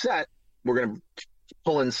exact same set. We're going to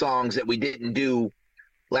pulling songs that we didn't do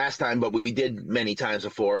last time, but we did many times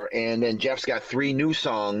before. And then Jeff's got 3 new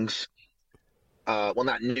songs. Well,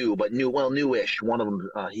 not new, but newish. One of them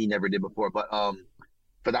he never did before, but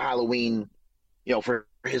for the Halloween, for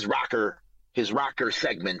his rocker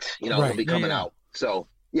segment, he'll be coming out. So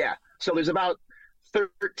so there's about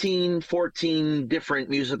 13, 14 different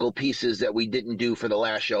musical pieces that we didn't do for the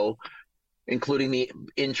last show, including the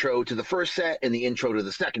intro to the first set and the intro to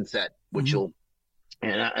the second set, which you'll.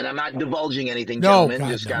 And I'm not divulging anything, gentlemen. God,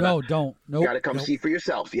 just don't. Gotta come see for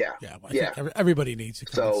yourself. Yeah. I think everybody needs to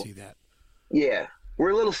come and see that. Yeah. We're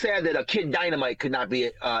a little sad that Kid Dynamite could not be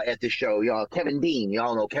at the show. Kevin Dean.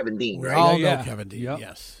 Y'all know Kevin Dean, right? We all know Kevin Dean. Yep.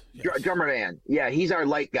 Yes. Drummer man. Yeah, he's our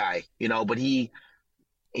light guy, but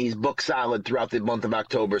he's booked solid throughout the month of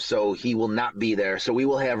October, so he will not be there. So we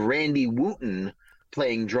will have Randy Wooten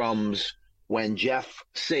playing drums when Jeff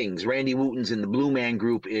sings. Randy Wooten's in the Blue Man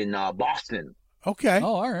Group in Boston. Okay.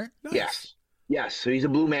 Oh, all right. Nice. Yes. So he's a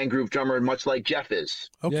Blue Man Group drummer, much like Jeff is.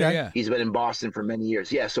 Okay. Yeah. He's been in Boston for many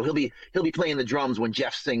years. Yeah. So he'll be playing the drums when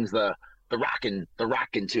Jeff sings the rockin'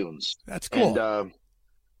 tunes. That's cool. And,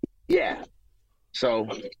 yeah. So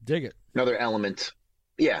Dig it. another element.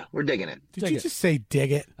 Yeah, we're digging it. Did you just say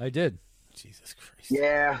dig it? I did. Jesus Christ.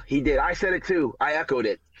 Yeah, he did. I said it too. I echoed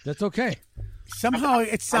it. That's okay. Somehow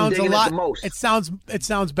it sounds a lot. It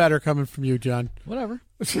sounds better coming from you, John. Whatever.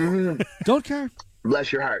 Don't care.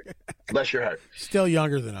 Bless your heart. Bless your heart. Still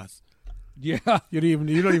younger than us. Yeah. You don't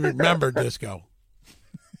even remember disco.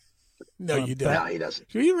 No, you don't. No, he doesn't.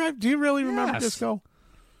 Do you really remember disco?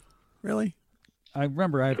 Really? I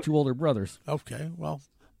remember. I have 2 older brothers. Okay. Well,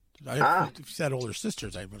 if you said older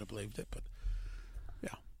sisters, I would have believed it. But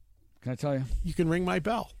yeah. Can I tell you? You can ring my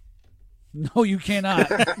bell. No, you cannot.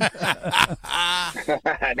 No,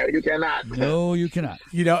 you cannot. No, you cannot.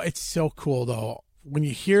 It's so cool, though. When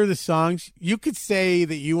you hear the songs, you could say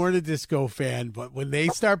that you weren't a disco fan, but when they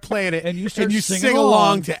start playing it and you sing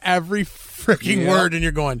along to every freaking word, and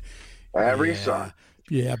you're going, every song.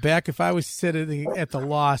 Yeah, back if I was sitting at the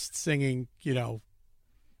Lost singing,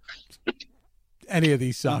 any of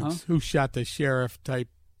these songs, Who Shot the Sheriff type,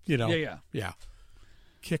 Yeah.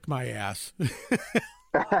 kick my ass.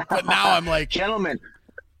 But now I'm like, gentlemen.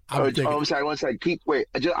 I'm sorry. One second.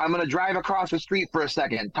 I'm going to drive across the street for a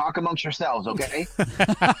second. Talk amongst yourselves, okay?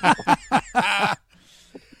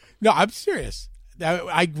 No, I'm serious.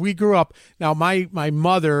 We grew up. Now, my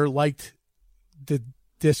mother liked the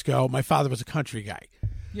disco. My father was a country guy.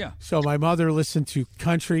 Yeah. So my mother listened to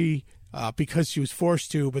country because she was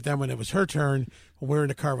forced to. But then when it was her turn, when we were in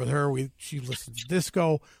the car with her, she listened to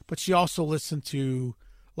disco. But she also listened to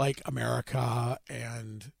like America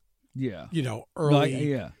and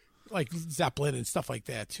early like Zeppelin and stuff like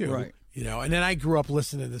that too. Right. And then I grew up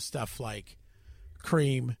listening to stuff like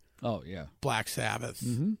Cream. Oh yeah. Black Sabbath,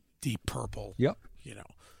 Deep Purple. Yep.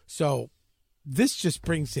 So this just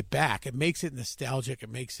brings it back. It makes it nostalgic. It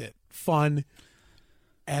makes it fun.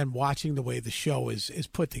 And watching the way the show is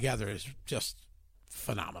put together is just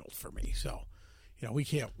phenomenal for me. So, we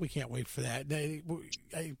can't wait for that.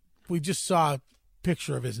 We just saw a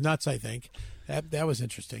picture of his nuts. I think that was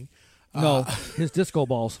interesting. No, his disco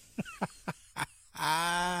balls.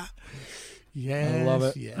 Yes, I love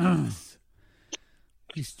it. Yes.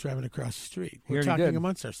 He's driving across the street. We're talking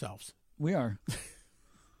amongst ourselves. We are.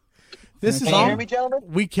 This is Can you hear me, gentlemen?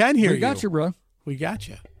 We can hear you. We got you, bro. We got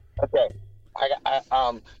you. Okay.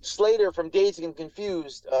 I Slater from Dazed and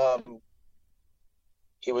Confused.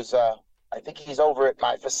 He was. I think he's over at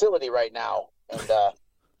my facility right now. And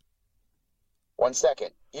 1 second.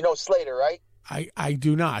 You know Slater, right? I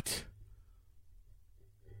do not.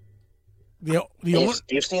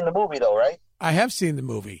 You've seen the movie, though, right? I have seen the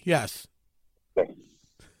movie. Yes. Okay.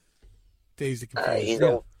 Dazed and All Confused.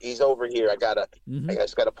 right, he's over here. I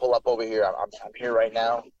just gotta pull up over here. I'm here right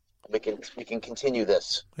now. We can continue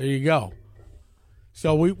this. There you go.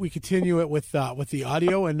 So we continue it with the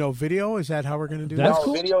audio and no video. Is that how we're going to do that?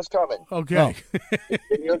 No, video's coming. Okay.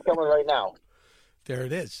 Video's coming right now. There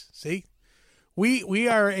it is. See, we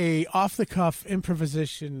are a off the cuff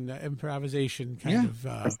improvisation kind of.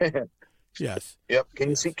 Yes. Yep.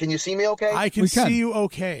 Can you see me okay? I can see you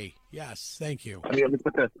okay. Yes. Thank you. Let me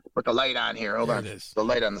put the light on here. Hold on. It is. The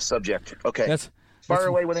light on the subject. Okay. Fire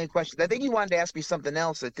away with any questions. I think you wanted to ask me something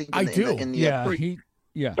else. I do.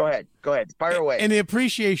 Yeah. Go ahead. Fire away. And the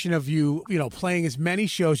appreciation of you playing as many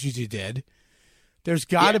shows as you did. There's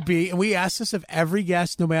got to be, and we ask this of every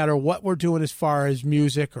guest, no matter what we're doing as far as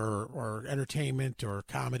music or entertainment or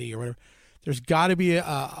comedy or whatever. There's got to be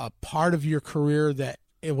a part of your career that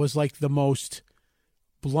it was like the most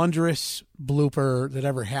blunderous blooper that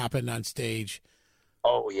ever happened on stage.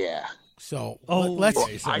 Oh yeah. So let's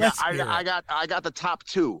I got the top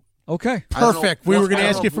two. Okay. Perfect. We were going to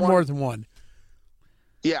ask you for more than one.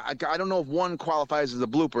 Yeah, I don't know if one qualifies as a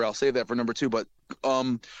blooper. I'll save that for number two. But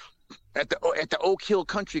at the Oak Hill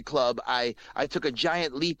Country Club, I took a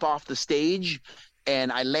giant leap off the stage,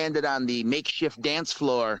 and I landed on the makeshift dance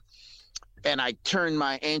floor, and I turned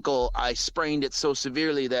my ankle. I sprained it so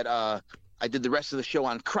severely that I did the rest of the show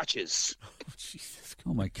on crutches. Oh, Jesus.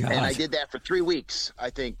 Oh, my God. And I did that for 3 weeks, I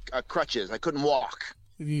think, crutches. I couldn't walk.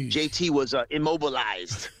 Jeez. JT was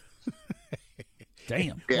immobilized.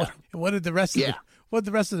 Damn. Yeah. What did the rest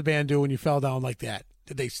of the band do when you fell down like that?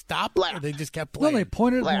 Did they stop? Laugh. Or they just kept No, playing? they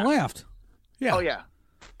pointed and laughed. Yeah. Oh, yeah.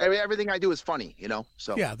 Everything I do is funny, you know?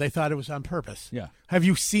 So Yeah, they thought it was on purpose. Yeah. Have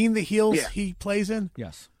you seen the heels he plays in?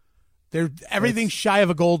 Yes. They're everything's shy of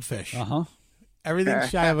a goldfish. Uh-huh. Everything's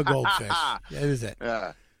shy of a goldfish. That is it.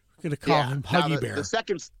 We're gonna call him Huggy Bear. The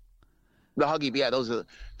Huggy Bear. Those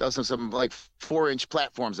are some like 4-inch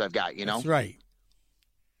platforms I've got. You know. That's right.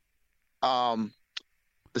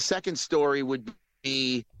 The second story would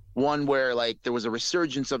be one where like there was a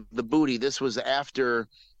resurgence of the booty. This was after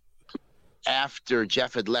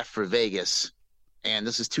Jeff had left for Vegas, and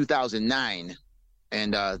this is 2009,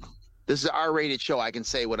 and this is an R-rated show. I can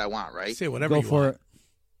say what I want, right? Say whatever Go you for want. it.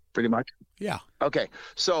 Pretty much. Yeah. Okay,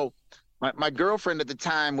 so my girlfriend at the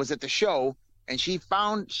time was at the show, and she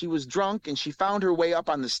was drunk, and she found her way up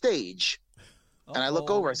on the stage. And I look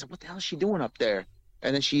over, I said, "What the hell is she doing up there?"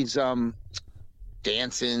 And then she's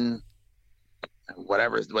dancing,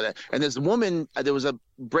 whatever. And this woman, there was a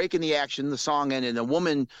break in the action, the song ended, and a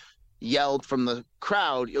woman yelled from the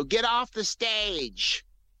crowd, "You'll get off the stage."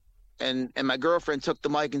 And my girlfriend took the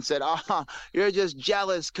mic and said, "Oh, you're just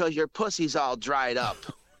jealous because your pussy's all dried up."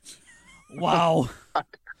 Wow.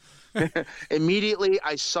 Immediately,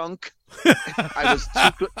 I sunk. I was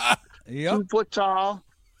 2 foot tall,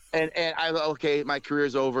 and my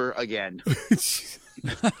career's over again.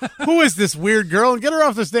 Who is this weird girl? Get her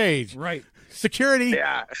off the stage. Right. Security.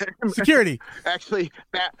 Yeah. Security. Actually,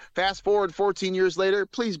 fast forward 14 years later,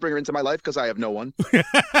 please bring her into my life because I have no one.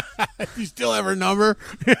 You still have her number?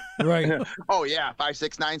 Right. Oh, yeah.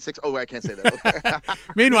 5696. Oh, I can't say that.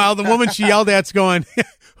 Meanwhile, the woman she yelled at's going,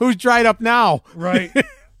 "Who's dried up now?" Right.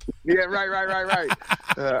 Yeah, right.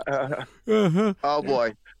 Oh,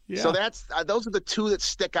 boy. Yeah. So those are the two that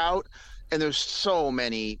stick out. And there's so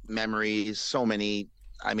many memories, so many.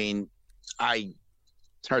 I mean,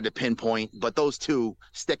 it's hard to pinpoint, but those two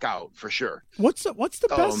stick out for sure. What's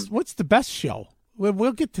the best show?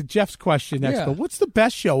 We'll get to Jeff's question next, but what's the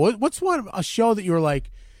best show? What's a show that you were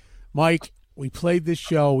like, Mike, we played this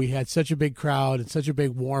show, we had such a big crowd and such a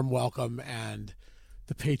big warm welcome, and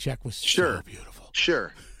the paycheck was so beautiful.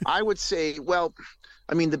 Sure. I would say, well,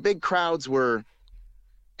 I mean, the big crowds were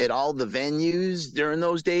at all the venues during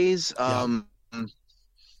those days.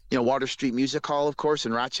 Water Street Music Hall, of course,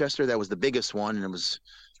 in Rochester. That was the biggest one, and it was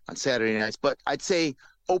on Saturday nights. But I'd say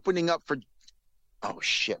opening up for – oh,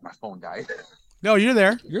 shit, my phone died. No, you're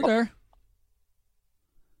there. You're there.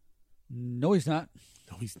 No, he's not.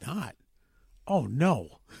 No, he's not. Oh,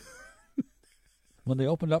 no. When they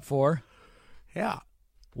opened up for – Yeah.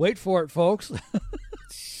 Wait for it, folks.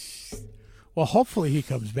 Well, hopefully he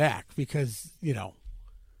comes back because,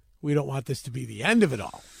 we don't want this to be the end of it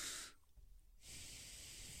all.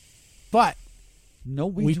 But no,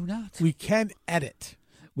 we do not. We can edit.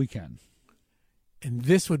 We can. And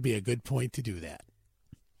this would be a good point to do that.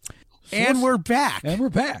 And we're back.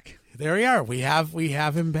 There we are. We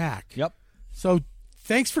have him back. Yep. So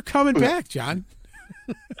thanks for coming back, John.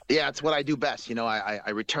 Yeah, it's what I do best. I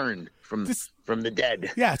return from the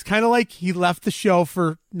dead. Yeah, it's kind of like he left the show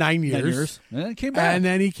for 9 years. And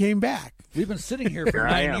then he came back. We've been sitting here for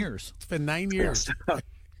 9 years. It's been 9 years.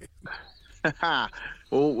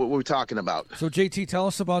 What were we talking about? So, JT, tell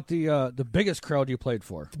us about the biggest crowd you played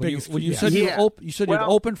for. You said you'd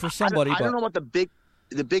open for somebody. I don't know about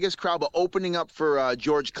the biggest crowd, but opening up for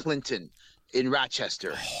George Clinton in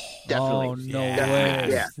Rochester. Definitely. Oh, no way.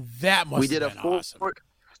 Yeah. That must have been awesome.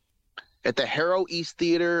 At the Harrow East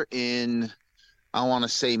Theater in, I want to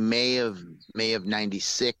say May of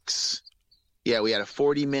 96. Yeah, we had a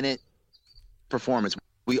 40-minute performance.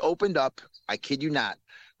 We opened up, I kid you not,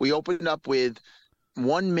 we opened up with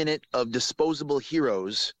 1 minute of Disposable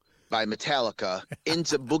Heroes by Metallica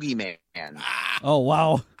into Boogeyman. Oh,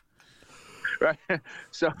 wow. Right.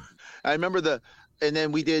 So I remember and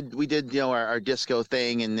then we did our disco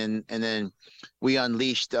thing, and then we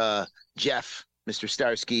unleashed Jeff, Mr.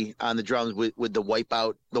 Starsky, on the drums with the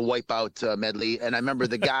Wipeout medley. And I remember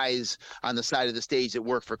the guys on the side of the stage that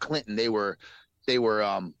worked for Clinton, they were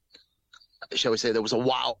shall we say, there was a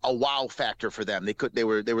wow factor for them. They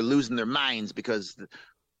were losing their minds because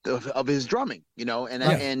of his drumming,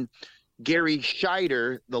 and Gary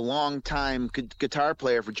Scheider, the longtime guitar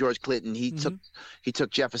player for George Clinton, he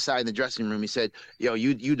took Jeff aside in the dressing room. He said,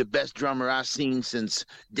 you the best drummer I've seen since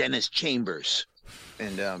Dennis Chambers.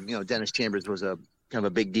 And, Dennis Chambers was a kind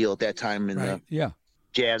of a big deal at that time in the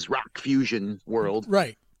jazz rock fusion world.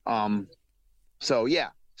 Right. So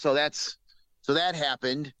that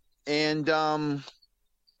happened. And, I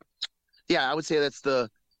would say that's the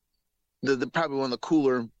probably one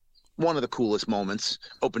of the coolest moments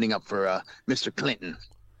opening up for Mr. Clinton.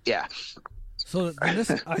 Yeah. So I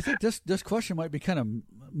think this question might be kind of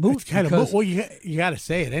moot. It's kind of moot. Well, you got to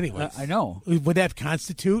say it anyway. I know. Would that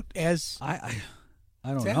constitute as? I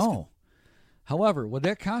don't know. However, would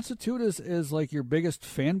that constitute as like your biggest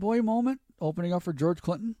fanboy moment opening up for George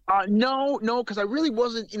Clinton? No, because I really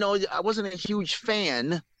wasn't. I wasn't a huge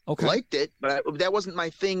fan. Okay. Liked it, but that wasn't my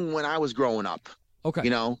thing when I was growing up. Okay.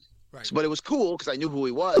 Right. But it was cool because I knew who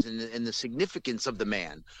he was and the significance of the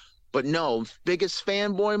man. But no, biggest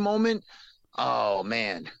fanboy moment. Oh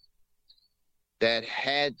man, that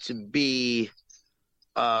had to be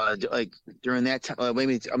like during that time.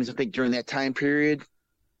 Maybe I think during that time period.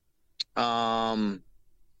 Boy,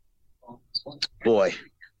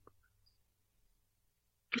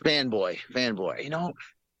 fanboy.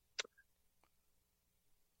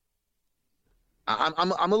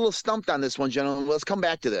 I'm a little stumped on this one, gentlemen. Let's come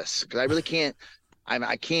back to this because I really can't.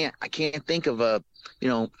 I can't think of I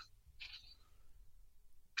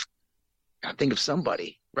think of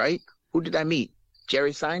somebody, right? Who did I meet?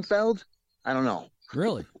 Jerry Seinfeld? I don't know.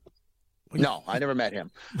 Really? No, I never met him.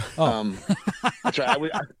 Oh. That's right.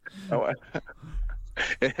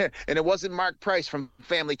 And it wasn't Mark Price from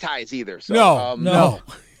Family Ties either. So, no,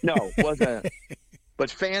 wasn't. But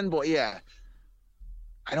fanboy, yeah.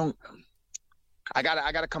 I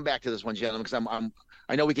gotta come back to this one, gentlemen, because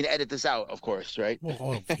I know we can edit this out, of course, right?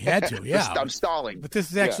 Well, if we had to, yeah. I'm stalling. But this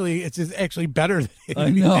is actually it's actually better than I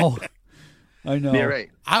know. Yeah, right.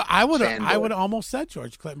 I would have almost said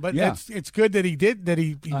George Clinton, but it's good that he did that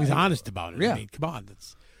he was honest about it. Yeah. I mean, come on,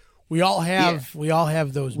 we all have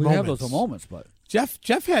those moments. We have those moments, but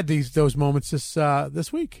Jeff had those moments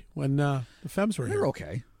this week when the Femmes were here. They're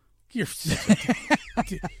okay.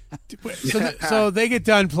 So they get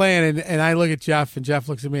done playing, and I look at Jeff, and Jeff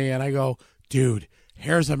looks at me, and I go, "Dude,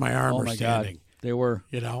 hairs on my arm are standing." God. They were.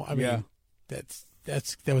 I mean, that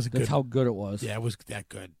was a good. That's how good it was. Yeah, it was that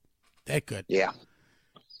good. That good. Yeah.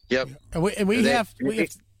 Yep. And we have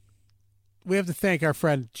to thank our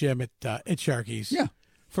friend Jim at Sharky's. Yeah.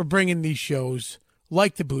 For bringing these shows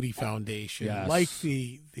like the Booty Foundation, yes. like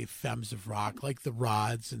the Femmes of Rock, like the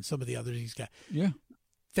Rods, and some of the others he's got. Yeah.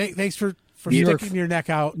 Thanks for sticking your neck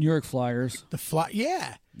out. New York Flyers.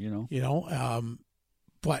 Yeah.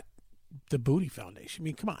 But the Booty Foundation. I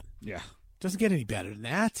mean, come on. Yeah. Doesn't get any better than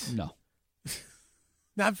that. No.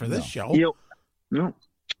 Not for this show. No.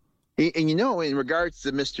 And in regards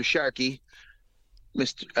to Mr. Sharkey,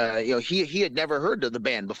 he had never heard of the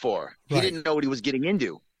band before. He didn't know what he was getting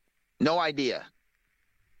into. No idea.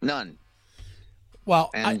 None. Well,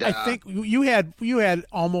 and, I think you had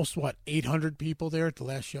almost 800 people there at the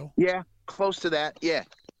last show. Yeah, close to that. Yeah.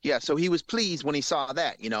 So he was pleased when he saw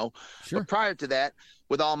that. Sure. But prior to that,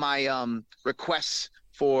 with all my requests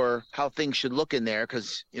for how things should look in there,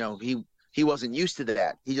 because he wasn't used to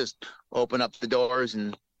that. He just opened up the doors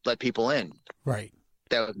and let people in. Right.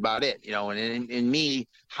 That was about it. And me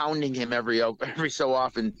hounding him every so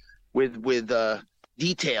often with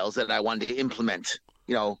details that I wanted to implement.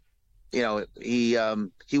 He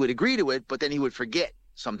would agree to it, but then he would forget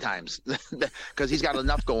sometimes because he's got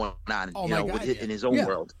enough going on, in his own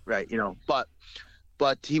world, right?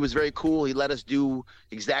 But he was very cool. He let us do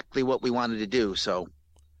exactly what we wanted to do. So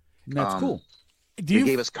that's cool. He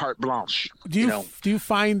gave us carte blanche. Do you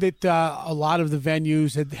find that a lot of the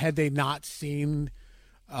venues had they not seen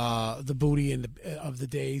the Booty of the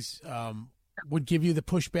days would give you the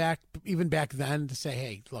pushback even back then to say,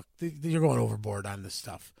 hey, look, you're going overboard on this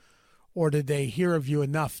stuff? Or did they hear of you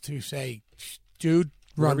enough to say, dude,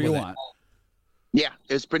 run with whatever you it? want? Yeah,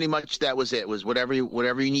 it was pretty much that was it. It was whatever you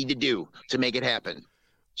need to do to make it happen.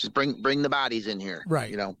 Just bring the bodies in here.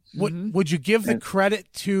 Right. Would you give the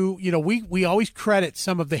credit to, we always credit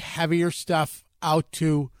some of the heavier stuff out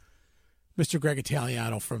to Mr. Greg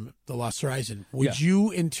Italiano from the Lost Horizon. Would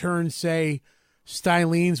you in turn say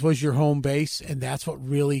Stylene's was your home base and that's what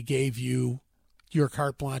really gave you your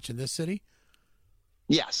carte blanche in this city?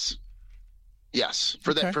 Yes.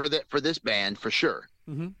 For this band, for sure.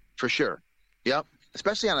 Mm-hmm. For sure. Yep.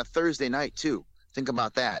 Especially on a Thursday night too. Think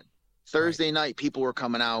about that. Thursday night, people were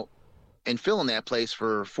coming out and filling that place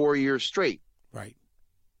for 4 years straight. Right.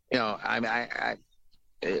 You know,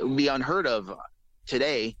 it would be unheard of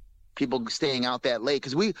today, people staying out that late,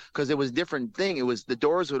 because it was a different thing. It was the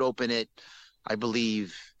doors would open at, I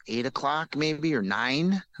believe, 8 o'clock maybe, or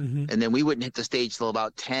 9. Mm-hmm. And then we wouldn't hit the stage till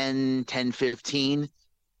about 10:15,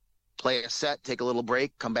 play a set, take a little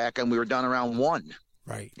break, come back, and we were done around 1.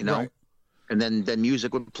 Right. You know, right. And then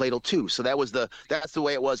music would play till 2. So that's the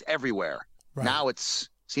way it was everywhere. Right. Now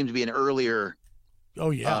seems to be an earlier.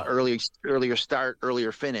 Oh yeah. Earlier start,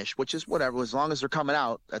 earlier finish, which is whatever. As long as they're coming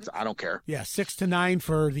out, I don't care. Yeah, 6 to 9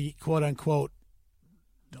 for the quote unquote,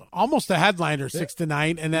 almost a headliner, 6 to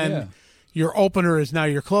 9, and then your opener is now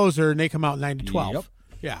your closer, and they come out 9 to 12. Yep.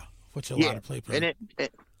 Yeah, which a lot of play.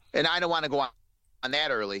 And I don't want to go on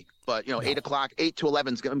that early, but 8 o'clock, 8 to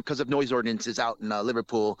 11 because of noise ordinances out in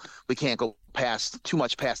Liverpool. We can't go too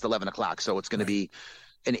much past 11 o'clock, so it's going to be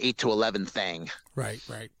an 8 to 11 thing. Right.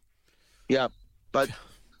 Yeah. But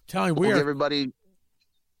telling we're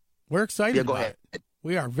excited about ahead. it.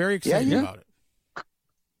 We are very excited about it.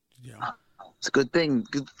 Yeah. It's a good thing.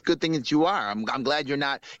 Good thing that you are. I'm glad you're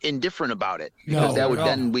not indifferent about it, because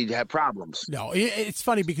then we'd have problems. No, it's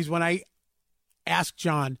funny because when I asked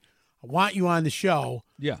John, I want you on the show.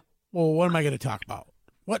 Yeah. Well, what am I going to talk about?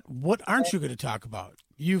 What aren't you going to talk about?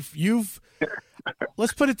 You've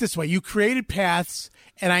let's put it this way. You created Paths,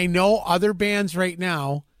 and I know other bands right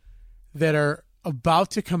now that are about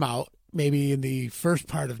to come out, maybe in the first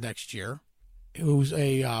part of next year, who's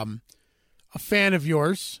a fan of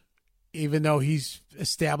yours, even though he's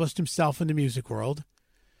established himself in the music world,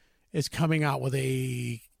 is coming out with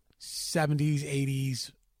a 70s,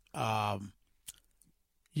 80s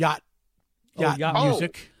yacht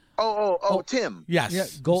music. Tim. Yes. Yeah,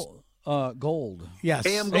 gold. Yes.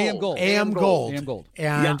 AM Gold. And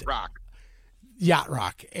Yacht Rock. Yacht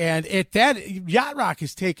Rock, and Yacht Rock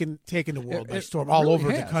has taken the world by storm all really over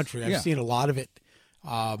has. the country. I've seen a lot of it.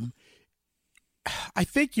 I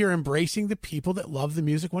think you're embracing the people that love the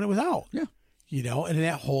music when it was out. Yeah, and in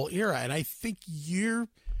that whole era, and I think you're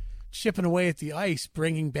chipping away at the ice,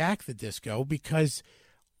 bringing back the disco, because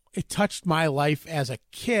it touched my life as a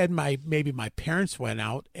kid. Maybe my parents went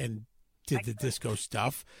out and did the disco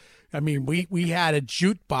stuff. I mean, we had a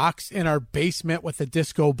jukebox in our basement with a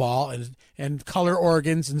disco ball and color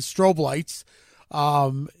organs and strobe lights.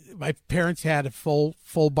 My parents had a full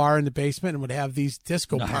bar in the basement and would have these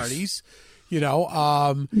disco parties, listen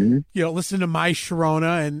to My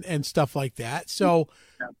Sharona and stuff like that. So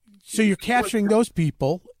you're capturing those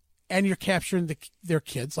people, and you're capturing their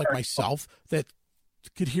kids like myself that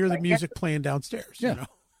could hear the music playing downstairs.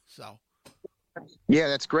 So. Yeah,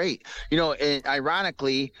 that's great. And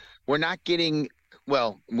ironically, we're not getting,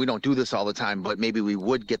 we don't do this all the time, but maybe we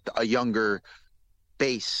would get a younger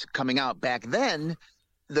base coming out. Back then,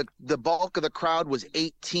 the bulk of the crowd was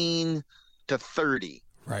 18 to 30.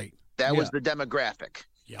 Right. That was the demographic,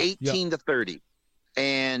 18 to 30.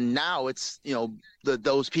 And now it's,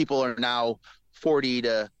 those people are now 40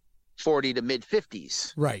 to mid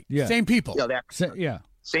 50s. Right. Yeah. Same people.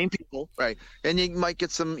 Same people, right? And you might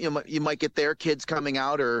get you might get their kids coming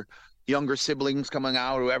out, or younger siblings coming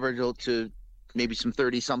out, or whoever, to maybe some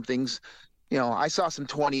 30-somethings. I saw some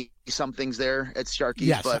 20-somethings there at Sharky's.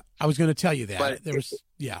 Yes, but I was going to tell you that. There was,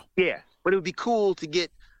 but it would be cool to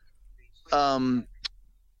get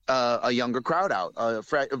a younger crowd out,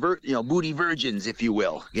 booty virgins, if you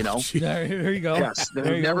will. There you go. Yes,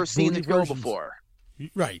 they've never seen the show before.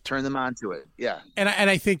 Right. Turn them on to it. Yeah. And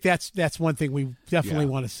I think that's one thing we definitely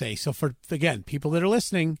want to say. So for, again, people that are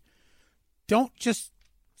listening, don't just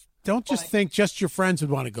think just your friends would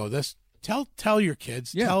want to go. Tell your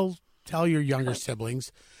kids, tell your younger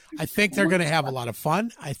siblings. I think they're going to have a lot of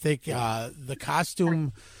fun. I think the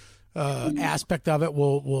costume aspect of it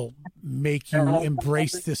will make you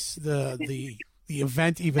embrace the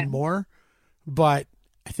event even more. But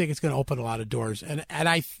I think it's going to open a lot of doors, and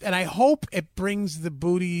I hope it brings the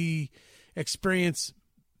booty experience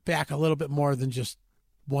back a little bit more than just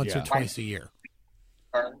once or twice a year.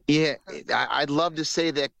 Yeah, I'd love to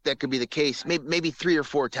say that could be the case. Maybe 3 or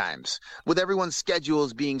 4 times. With everyone's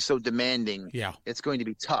schedules being so demanding, it's going to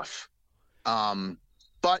be tough.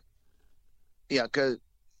 But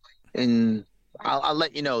and I'll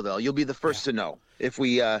let you know, though. You'll be the first to know if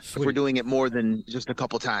we're doing it more than just a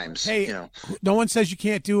couple times. Hey, no one says you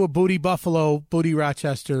can't do a booty Buffalo, booty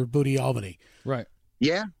Rochester, booty Albany. Right.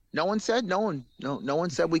 Yeah. No one said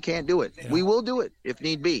we can't do it. We will do it if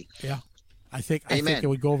need be. Yeah. I think it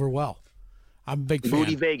would go over well. I'm a big fan.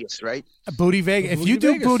 Booty Vegas, right? Booty Vegas. If you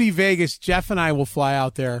do Booty Vegas, Jeff and I will fly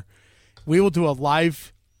out there. We will do a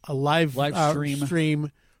live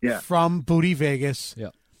stream from Booty Vegas. Yeah.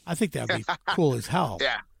 I think that'd be cool as hell.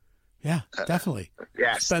 Yeah, definitely.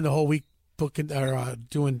 Yes. Spend the whole week booking or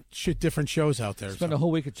doing different shows out there. Spend a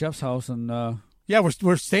whole week at Jeff's house and. Yeah,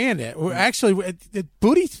 we're staying there. We're actually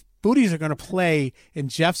Booties are going to play in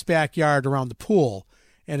Jeff's backyard around the pool,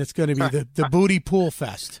 and it's going to be the Booty Pool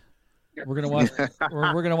Fest. We're gonna watch.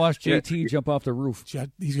 We're gonna watch JT jump off the roof.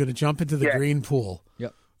 He's going to jump into the green pool.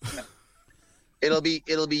 Yep. It'll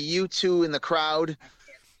be you two in the crowd,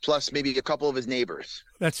 plus maybe a couple of his neighbors.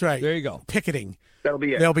 That's right. There you go. Picketing. That'll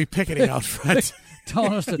be it. They'll be picketing out front,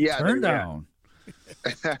 telling us to turn down.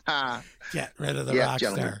 Get rid of the rock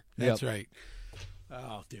gentlemen. star. That's right.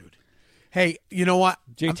 Oh, dude. Hey, you know what?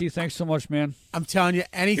 JT, thanks so much, man. I'm telling you,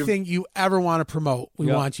 anything you ever want to promote, we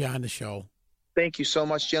want you on the show. Thank you so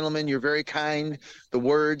much, gentlemen. You're very kind. The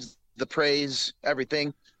words, the praise,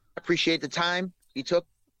 everything. Appreciate the time you took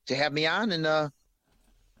to have me on, and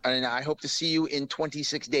I hope to see you in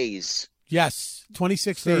 26 days. Yes,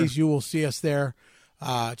 26 days. You will see us there.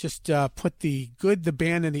 Just put the good, the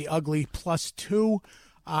band, and the ugly +2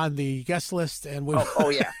 on the guest list, and we. Oh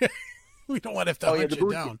yeah. We don't want to have to hunt you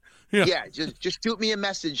down. Yeah, just shoot me a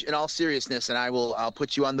message in all seriousness, and I'll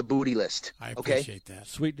put you on the booty list. I appreciate that.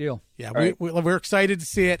 Sweet deal. Yeah, we're excited to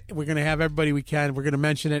see it. We're going to have everybody we can. We're going to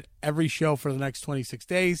mention it every show for the next 26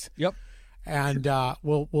 days. Yep. And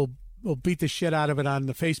we'll beat the shit out of it on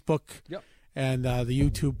the Facebook. Yep. And the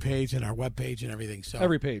YouTube page and our webpage and everything. So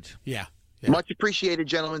every page. Yeah. Much appreciated,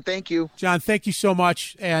 gentlemen. Thank you, John. Thank you so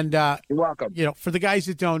much. And you're welcome. You know, for the guys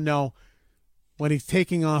that don't know, when he's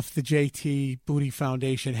taking off the JT Booty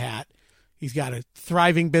Foundation hat, he's got a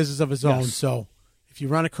thriving business of his own. So if you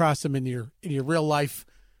run across him in your real life,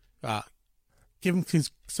 give him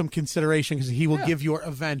some consideration, because he will give your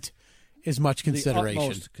event as much consideration. The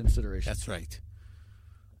utmost consideration. That's right.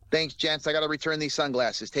 Thanks, gents. I got to return these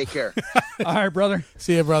sunglasses. Take care. All right, brother.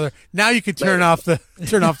 See you, brother. Now you can turn off the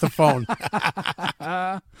phone.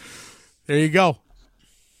 There you go.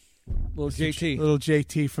 Little JT. Little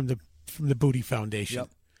JT from the Booty Foundation. Yep.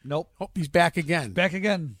 Nope. Oh, he's back again. Back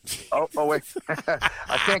again. Oh wait.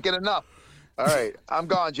 I can't get enough. All right. I'm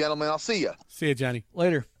gone, gentlemen. I'll see you. See you, Johnny.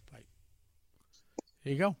 Later. Bye.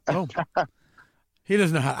 There you go. Boom. He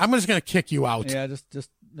doesn't know how. I'm just going to kick you out. Yeah, just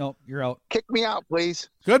no, you're out. Kick me out, please.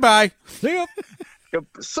 Goodbye. See ya.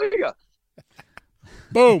 See ya.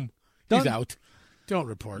 Boom. Done. He's out. Don't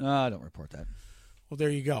report. No, don't report that. Well, there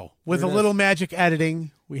you go. With a little magic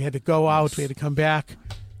editing, we had to go out. We had to come back.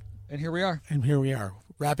 And here we are. And here we are,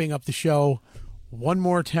 wrapping up the show one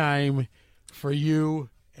more time for you.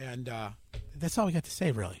 And that's all we got to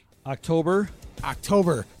say, really. October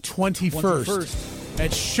 21st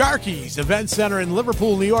at Sharky's Event Center in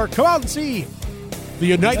Liverpool, New York. Come out and see the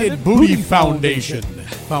United Booty Foundation.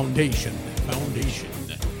 Foundation.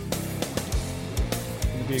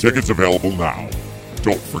 Tickets available now.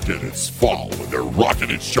 Don't forget it's fall and they're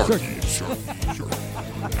rocking at Sharky's.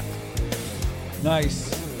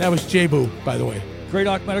 Nice. That was J-Boo, by the way. Great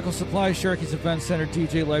Oak Medical Supply, Sharky's Event Center,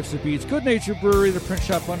 DJ Life's the Beats, Good Nature Brewery, The Print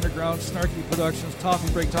Shop Underground, Snarky Productions,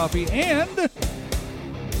 Toffee Break Toffee, and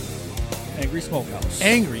Angry Smokehouse.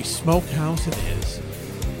 Angry Smokehouse it is.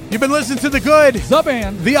 You've been listening to The Good, The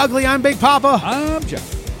Band, The Ugly. I'm Big Papa. I'm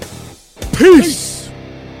Jeff. Peace.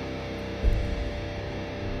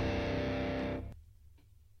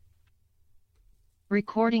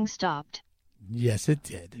 Recording stopped. Yes, it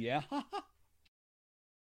did. Yeah.